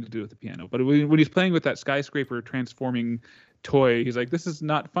has nothing to do with the piano, but when he's playing with that skyscraper transforming toy, he's like, "This is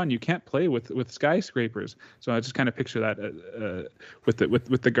not fun. You can't play with skyscrapers." So I just kind of picture that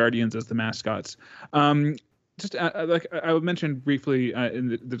with the Guardians as the mascots. Just like I mentioned briefly in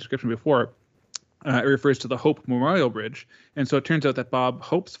the description before, it refers to the Hope Memorial Bridge, and so it turns out that Bob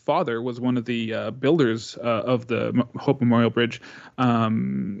Hope's father was one of the builders of the Hope Memorial Bridge.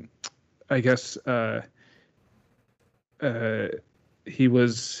 I guess. He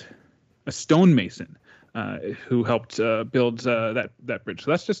was a stonemason who helped build that bridge.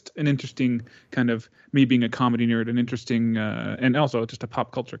 So that's just an interesting kind of me being a comedy nerd, an interesting and also just a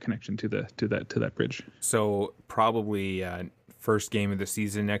pop culture connection to that bridge. So probably first game of the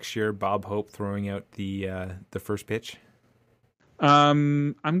season next year, Bob Hope throwing out the first pitch.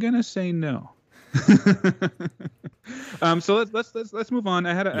 I'm gonna say no. So let's move on.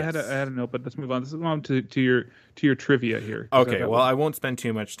 I had a note, but let's move on. Let's move on to your trivia here. Okay, well, I won't spend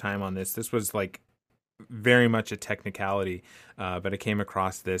too much time on this. This was like very much a technicality, but I came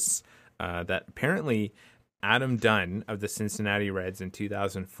across this that apparently Adam Dunn of the Cincinnati Reds in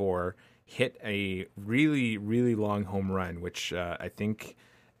 2004 hit a really, really long home run, which I think,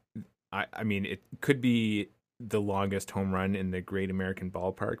 I mean, it could be the longest home run in the Great American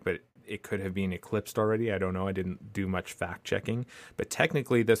Ballpark, but it could have been eclipsed already. I don't know. I didn't do much fact checking, but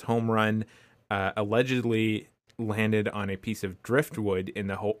technically this home run allegedly landed on a piece of driftwood in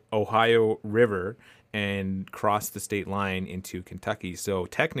the Ohio River and crossed the state line into Kentucky. So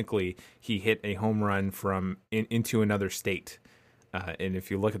technically, he hit a home run from into another state. And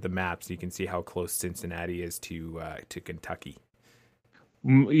if you look at the maps, you can see how close Cincinnati is to Kentucky.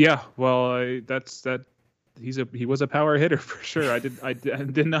 Yeah, well, that's that. He was a power hitter for sure. I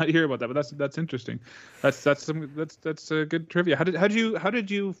did not hear about that, but that's interesting. That's a good trivia. How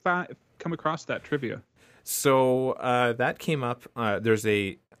did you come across that trivia? So that came up. There's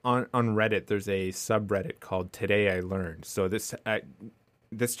on Reddit. There's a subreddit called Today I Learned. So this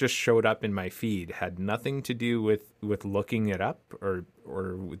just showed up in my feed. Had nothing to do with looking it up or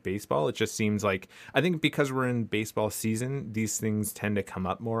with baseball. It just seems like, I think because we're in baseball season, these things tend to come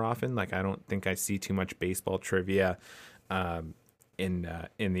up more often. Like, I don't think I see too much baseball trivia in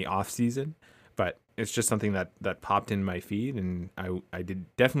the off season, but it's just something that popped in my feed, and I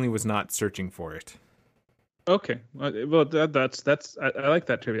definitely was not searching for it. Okay, well that's I like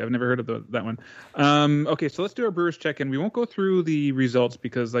that trivia. I've never heard of that one. Okay, so let's do our Brewers check-in. We won't go through the results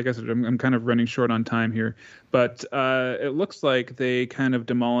because, like I said, I'm kind of running short on time here. But it looks like they kind of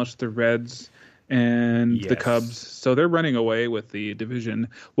demolished the Reds and the Cubs, so they're running away with the division.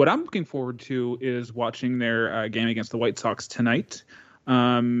 What I'm looking forward to is watching their game against the White Sox tonight.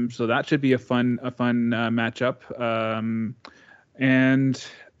 So that should be a fun matchup. And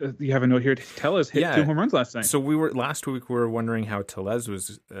you have a note here. Tellez hit 2 home runs last night. So last week we were wondering how Tellez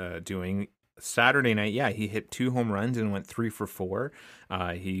was doing. Saturday night, he hit 2 home runs and went 3 for 4.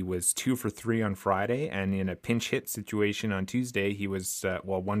 He was 2 for 3 on Friday, and in a pinch hit situation on Tuesday, he was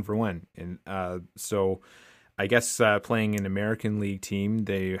 1 for 1. And so I guess playing an American League team,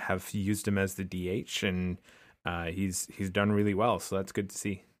 they have used him as the DH, and he's done really well. So that's good to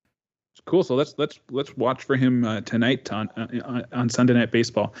see. Cool. So let's watch for him tonight on Sunday Night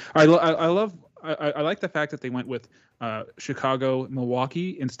Baseball. I like the fact that they went with Chicago,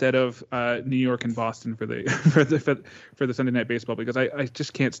 Milwaukee instead of New York and Boston for the for the Sunday Night Baseball, because I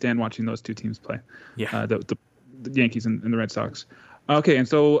just can't stand watching those two teams play. Yeah. The Yankees and the Red Sox. Okay, and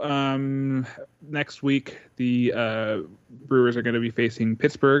so next week the Brewers are going to be facing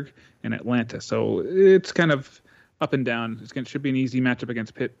Pittsburgh and Atlanta. So it's kind of up and down. Should be an easy matchup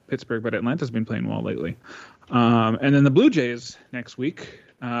against Pittsburgh, but Atlanta's been playing well lately. And then the Blue Jays next week,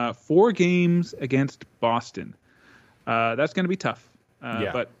 4 games against Boston. That's going to be tough.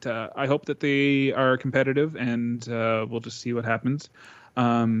 But I hope that they are competitive, and we'll just see what happens.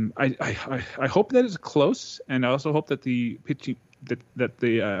 I hope that it's close, and I also hope that the pitching, that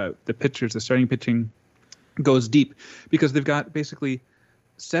the pitchers, the starting pitching, goes deep, because they've got basically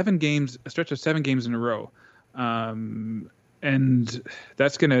a stretch of 7 games in a row. And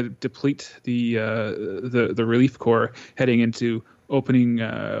that's going to deplete the relief corps heading into opening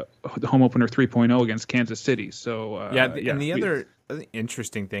the home opener 3.0 against Kansas City. So and the other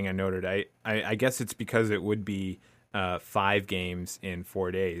interesting thing I noted, I guess it's because it would be 5 games in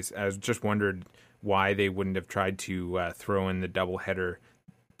 4 days. I was just wondered why they wouldn't have tried to throw in the doubleheader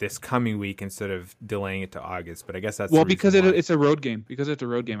this coming week instead of delaying it to August. But I guess that's because it's a road game. Because it's a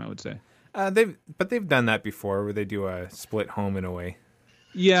road game, I would say. They've done that before, where they do a split home and away.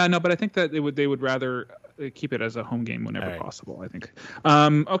 Yeah, no, but I think that they would rather keep it as a home game whenever possible, I think.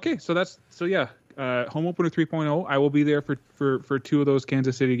 Okay, so home opener 3.0. I will be there for 2 of those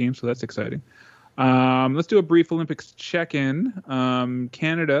Kansas City games, so that's exciting. Let's do a brief Olympics check-in.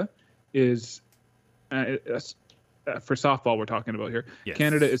 Canada is for softball we're talking about here. Yes.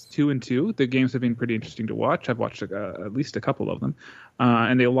 Canada is 2-2. The games have been pretty interesting to watch. I've watched at least a couple of them.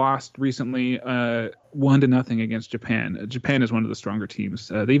 And they lost recently 1-0 against Japan. Japan is one of the stronger teams.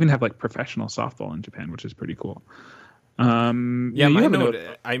 They even have like professional softball in Japan, which is pretty cool. I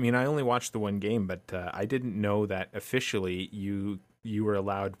mean, I only watched the one game, but I didn't know that officially you were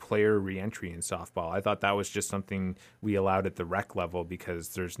allowed player reentry in softball. I thought that was just something we allowed at the rec level, because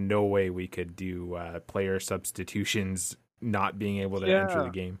there's no way we could do player substitutions not being able to enter the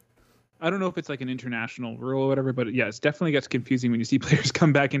game. I don't know if it's like an international rule or whatever, but yeah, it definitely gets confusing when you see players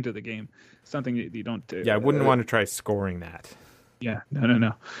come back into the game. Something that you don't do. Yeah, I wouldn't want to try scoring that. Yeah,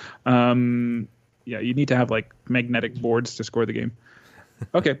 no. You need to have like magnetic boards to score the game.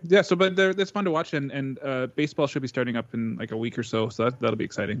 Okay, yeah. So, but that's fun to watch, and baseball should be starting up in like a week or so that'll be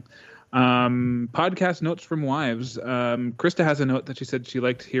exciting. Podcast notes from wives. Krista has a note that she said she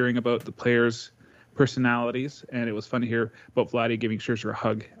liked hearing about the players personalities, and it was fun to hear about Vladdy giving Scherzer a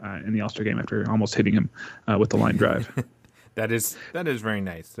hug in the All-Star game after almost hitting him with the line drive. That is very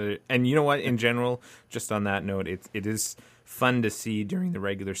nice. And you know what? In general, just on that note, it is fun to see during the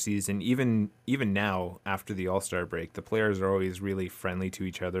regular season. Even now, after the All-Star break, the players are always really friendly to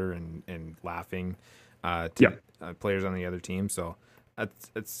each other and laughing to players on the other team. So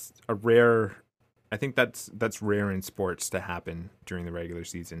it's a rare. I think that's rare in sports to happen during the regular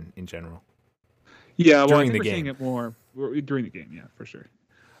season in general. Yeah, well, I think we're seeing it more during the game. Yeah, for sure.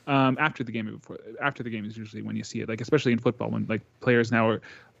 After the game is usually when you see it, like especially in football, when like players now are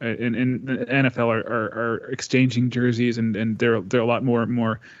in the NFL are exchanging jerseys and they're a lot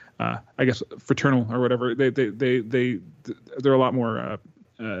more I guess fraternal or whatever. They're a lot more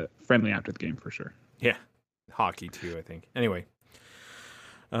friendly after the game for sure. Yeah, hockey too, I think. Anyway,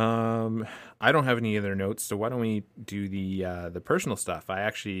 I don't have any other notes, so why don't we do the personal stuff?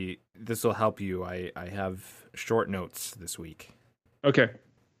 This will help you. I have short notes this week. Okay.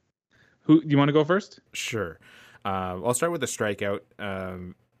 Who you want to go first? Sure. I'll start with a strikeout.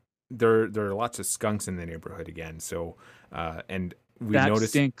 There are lots of skunks in the neighborhood again. So, and we noticed.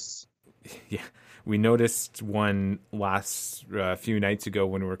 Stinks. Yeah, we noticed one last few nights ago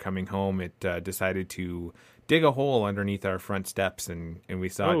when we were coming home. It decided to dig a hole underneath our front steps, and we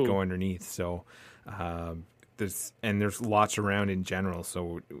saw it go underneath. So, there's lots around in general.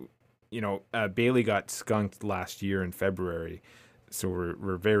 So, Bailey got skunked last year in February. So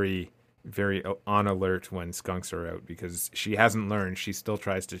we're very, very on alert when skunks are out because she hasn't learned. She still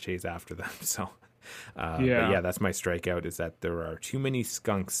tries to chase after them. So, but yeah, that's my strikeout is that there are too many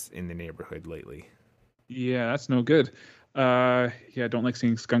skunks in the neighborhood lately. Yeah, that's no good. I don't like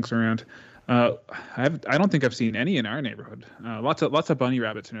seeing skunks around. I don't think I've seen any in our neighborhood. Lots of bunny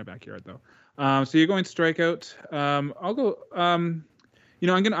rabbits in our backyard though. So you're going strikeout. I'll go. I'm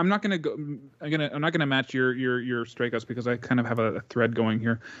not gonna match your strikeouts because I kind of have a thread going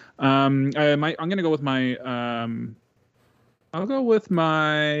here. I'm gonna go with my I'll go with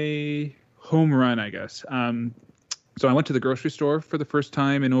my home run, I guess. So I went to the grocery store for the first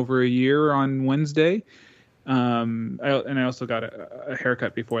time in over a year on Wednesday. I also got a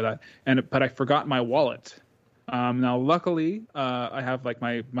haircut before that, but I forgot my wallet. Now, luckily, I have like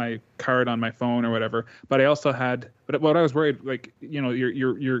my card on my phone or whatever. But I also had. But what I was worried, like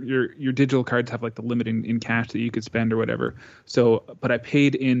your digital cards have like the limit in cash that you could spend or whatever. So, but I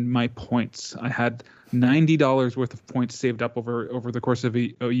paid in my points. I had $90 worth of points saved up over the course of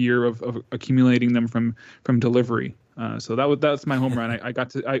a year of accumulating them from delivery. So that's my home run. I got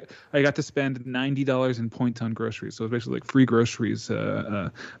to spend $90 in points on groceries. So it's basically like free groceries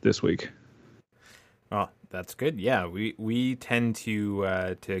this week. Oh, that's good. Yeah, we tend to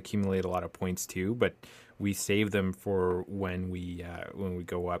accumulate a lot of points too, but we save them for when we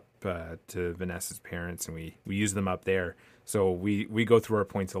go up to Vanessa's parents and we use them up there. So we go through our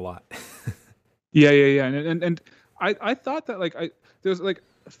points a lot. Yeah, and I thought that there was like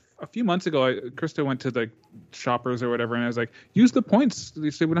a few months ago, Krista went to like Shoppers or whatever, and I was like, use the points so we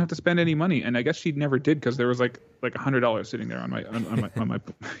don't have to spend any money. And I guess she never did because there was like $100 sitting there on my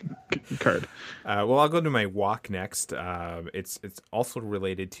card. Well, I'll go to my walk next. It's also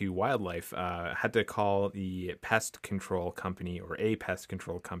related to wildlife. I had to call the pest control company or a pest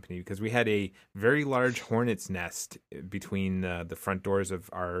control company because we had a very large hornet's nest between the front doors of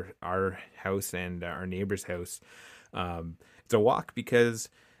our house and our neighbor's house. It's a walk because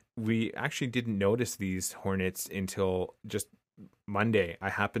we actually didn't notice these hornets until just Monday. I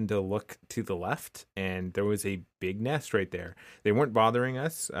happened to look to the left and there was a big nest right there. They weren't bothering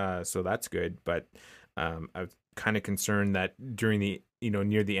us, so that's good. But I was kind of concerned that during the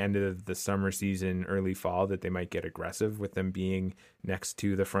near the end of the summer season, early fall, that they might get aggressive with them being next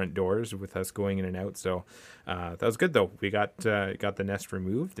to the front doors with us going in and out. So that was good though. We got the nest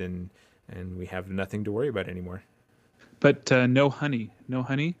removed and we have nothing to worry about anymore. But no honey.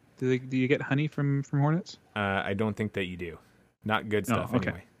 Do you get honey from hornets? I don't think that you do. Not good stuff. Okay.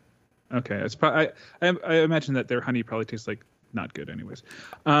 Anyway. Okay, it's probably, I imagine that their honey probably tastes like not good, anyways.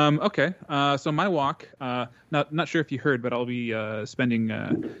 Okay. So my walk. Not sure if you heard, but I'll be spending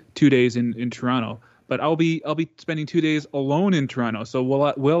 2 days in Toronto. But I'll be spending 2 days alone in Toronto. So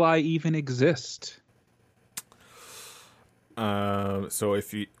will I even exist? So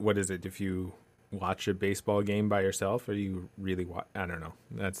if you watch a baseball game by yourself, or you really watch? I don't know.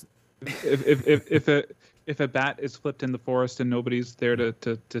 That's if a bat is flipped in the forest and nobody's there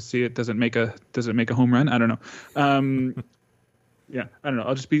to see it, does it make a home run? I don't know. Yeah, I don't know.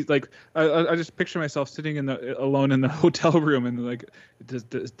 I'll just be like, I just picture myself sitting alone in the hotel room and like,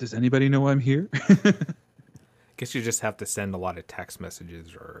 does anybody know I'm here? guess you just have to send a lot of text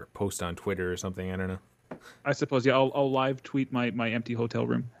messages or post on Twitter or something. I don't know. I suppose. Yeah, I'll live tweet my empty hotel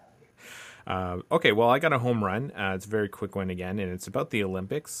room. Okay, well, I got a home run. It's a very quick one again, and it's about the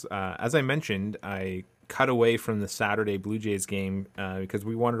Olympics. As I mentioned, I cut away from the Saturday Blue Jays game because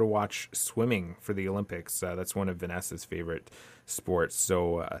we wanted to watch swimming for the Olympics. That's one of Vanessa's favorite sports.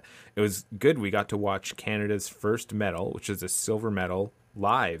 So it was good. We got to watch Canada's first medal, which is a silver medal,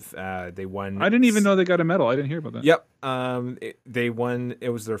 live. They won. I didn't even know they got a medal. I didn't hear about that. Yep. They won. It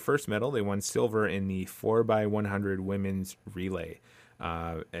was their first medal. They won silver in the 4x100 women's relay.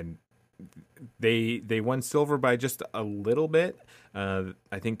 And they won silver by just a little bit.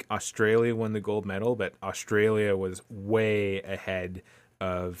 I think Australia won the gold medal, but Australia was way ahead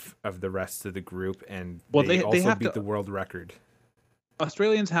of the rest of the group, and they also beat the world record.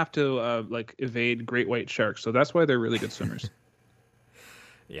 Australians have to evade great white sharks, so that's why they're really good swimmers.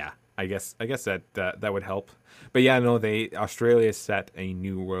 Yeah, I guess that would help. But yeah, no, Australia set a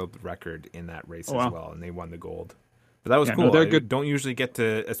new world record in that race as well, and they won the gold. But that was cool. No, they're good. Don't usually get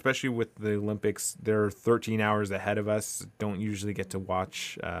to, especially with the Olympics, they're 13 hours ahead of us. Don't usually get to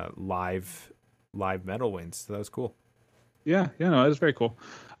watch live medal wins. So that was cool. Yeah, no, that was very cool.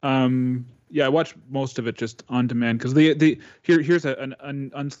 I watched most of it just on demand because here's an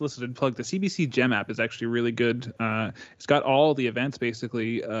unsolicited plug. The CBC Gem app is actually really good. It's got all the events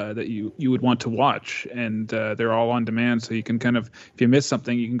basically that you would want to watch, and they're all on demand. So you can kind of, if you miss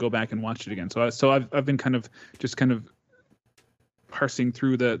something, you can go back and watch it again. So I've been kind of parsing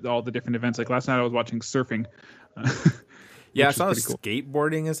through all the different events. Like last night I was watching surfing. Yeah, I saw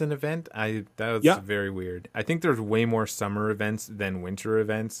skateboarding as an event. That was very weird. I think there's way more summer events than winter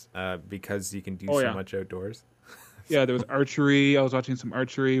events because you can do so much outdoors. Yeah, there was archery. I was watching some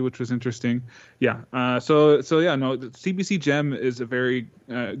archery, which was interesting. Yeah. So yeah, no, the CBC Gem is a very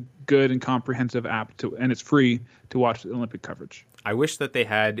good and comprehensive app and it's free to watch the Olympic coverage. I wish that they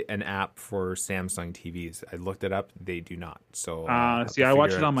had an app for Samsung TVs. I looked it up; they do not. So I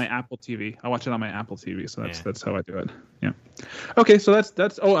watch it on my Apple TV. So that's how I do it. Yeah. Okay, so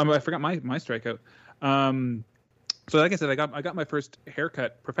that's. Oh, I forgot my strikeout. So like I said, I got my first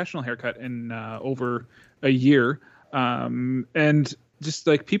professional haircut in over a year, and just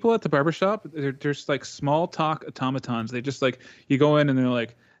like people at the barbershop, they're just like small talk automatons. They just like, you go in and they're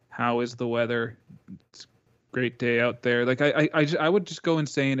like, "How is the weather? It's great day out there." Like I would just go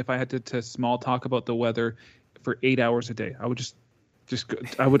insane if I had to small talk about the weather for 8 hours a day. I would just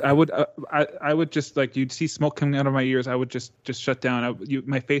I would just, like, you'd see smoke coming out of my ears. I would just shut down.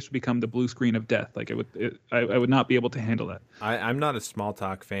 My face would become the blue screen of death. Like I would not be able to handle that. I'm not a small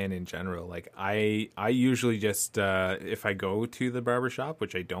talk fan in general. Like I usually just if I go to the barbershop,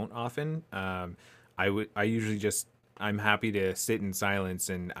 which I don't often, I usually just, I'm happy to sit in silence,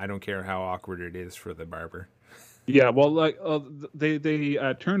 and I don't care how awkward it is for the barber. Yeah, well, like they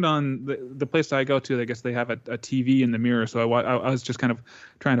turned on the place I go to. I guess they have a TV in the mirror, so I was just kind of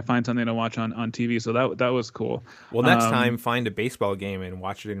trying to find something to watch on TV. So that was cool. Well, next time find a baseball game and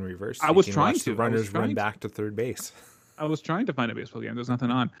watch it in reverse. I was trying to. The runners run back to third base. I was trying to find a baseball game. There's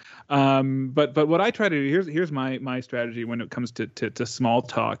nothing on. But what I try to do, here's my strategy when it comes to small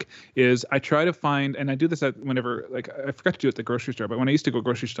talk, is I try to find, and I do this whenever, like, I forgot to do it at the grocery store, but when I used to go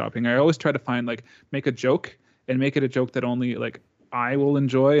grocery shopping, I always try to find, like, make a joke and make it a joke that only, like, I will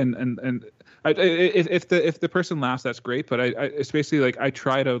enjoy, and if the person laughs, that's great. But it's basically like I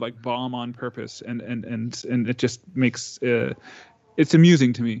try to, like, bomb on purpose, and it just makes it's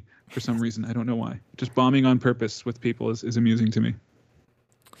amusing to me for some reason. I don't know why. Just bombing on purpose with people is amusing to me.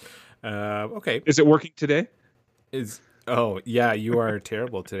 Okay. Is it working today? Oh yeah, you are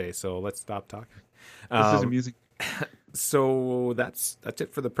terrible today. So let's stop talking. This is amusing. So that's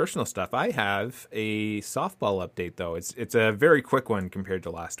it for the personal stuff. I have a softball update though. It's a very quick one compared to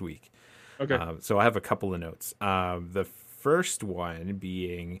last week. Okay. So I have a couple of notes. The first one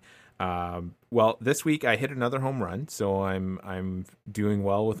being, well, this week I hit another home run, so I'm doing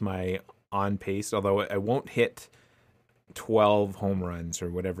well with my on pace. Although I won't hit 12 home runs or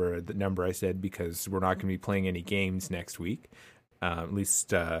whatever the number I said, because we're not going to be playing any games next week. At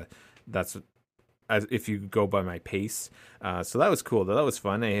least that's as if you go by my pace. So that was cool. That was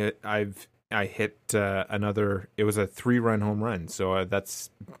fun. I hit another. It was a 3-run home run. So that's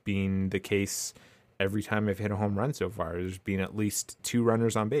been the case every time I've hit a home run so far. There's been at least 2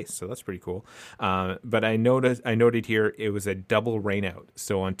 runners on base. So that's pretty cool. But I noted here it was a double rainout.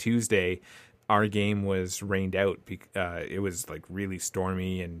 So on Tuesday, our game was rained out. It was like really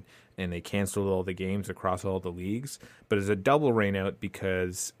stormy, and they canceled all the games across all the leagues. But it's a double rainout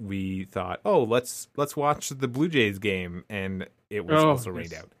because we thought, oh, let's watch the Blue Jays game. And it was also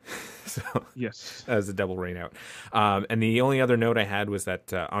rained out. So yes, as a double rain out. And the only other note I had was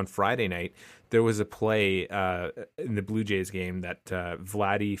that on Friday night, there was a play in the Blue Jays game that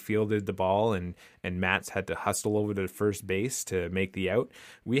Vladdy fielded the ball and Mats had to hustle over to first base to make the out.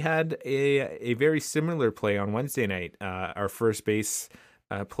 We had a very similar play on Wednesday night. Our first base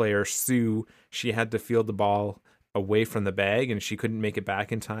player, Sue, she had to field the ball away from the bag and she couldn't make it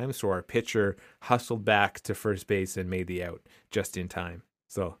back in time. So our pitcher hustled back to first base and made the out just in time.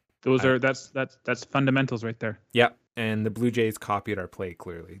 So that's fundamentals right there. Yeah, and the Blue Jays copied our play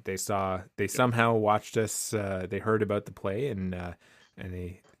clearly. They somehow watched us. They heard about the play and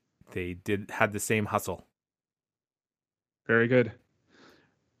they had the same hustle. Very good.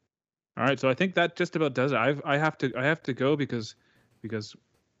 All right, so I think that just about does it. I have to go because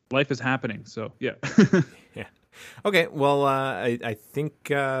life is happening. So yeah. Yeah. Okay. Well, I think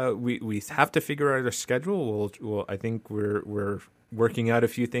we have to figure out our schedule. I think we're working out a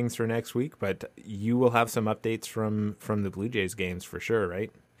few things for next week, but you will have some updates from the Blue Jays games for sure,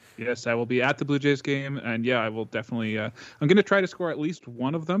 right? Yes, I will be at the Blue Jays game, and yeah, I will definitely. I'm going to try to score at least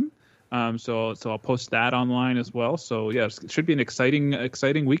one of them. So I'll post that online as well. So yeah, it should be an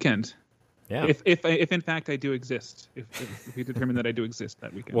exciting weekend. Yeah. If in fact I do exist, if we determine that I do exist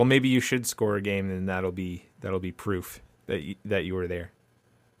that weekend. Well, maybe you should score a game, and that'll be proof that you were there.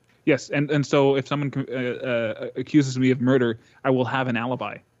 Yes, and so if someone accuses me of murder, I will have an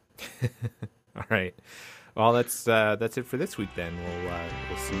alibi. All right. Well, that's it for this week. Then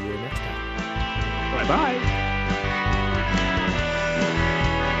we'll see you next time. Bye bye.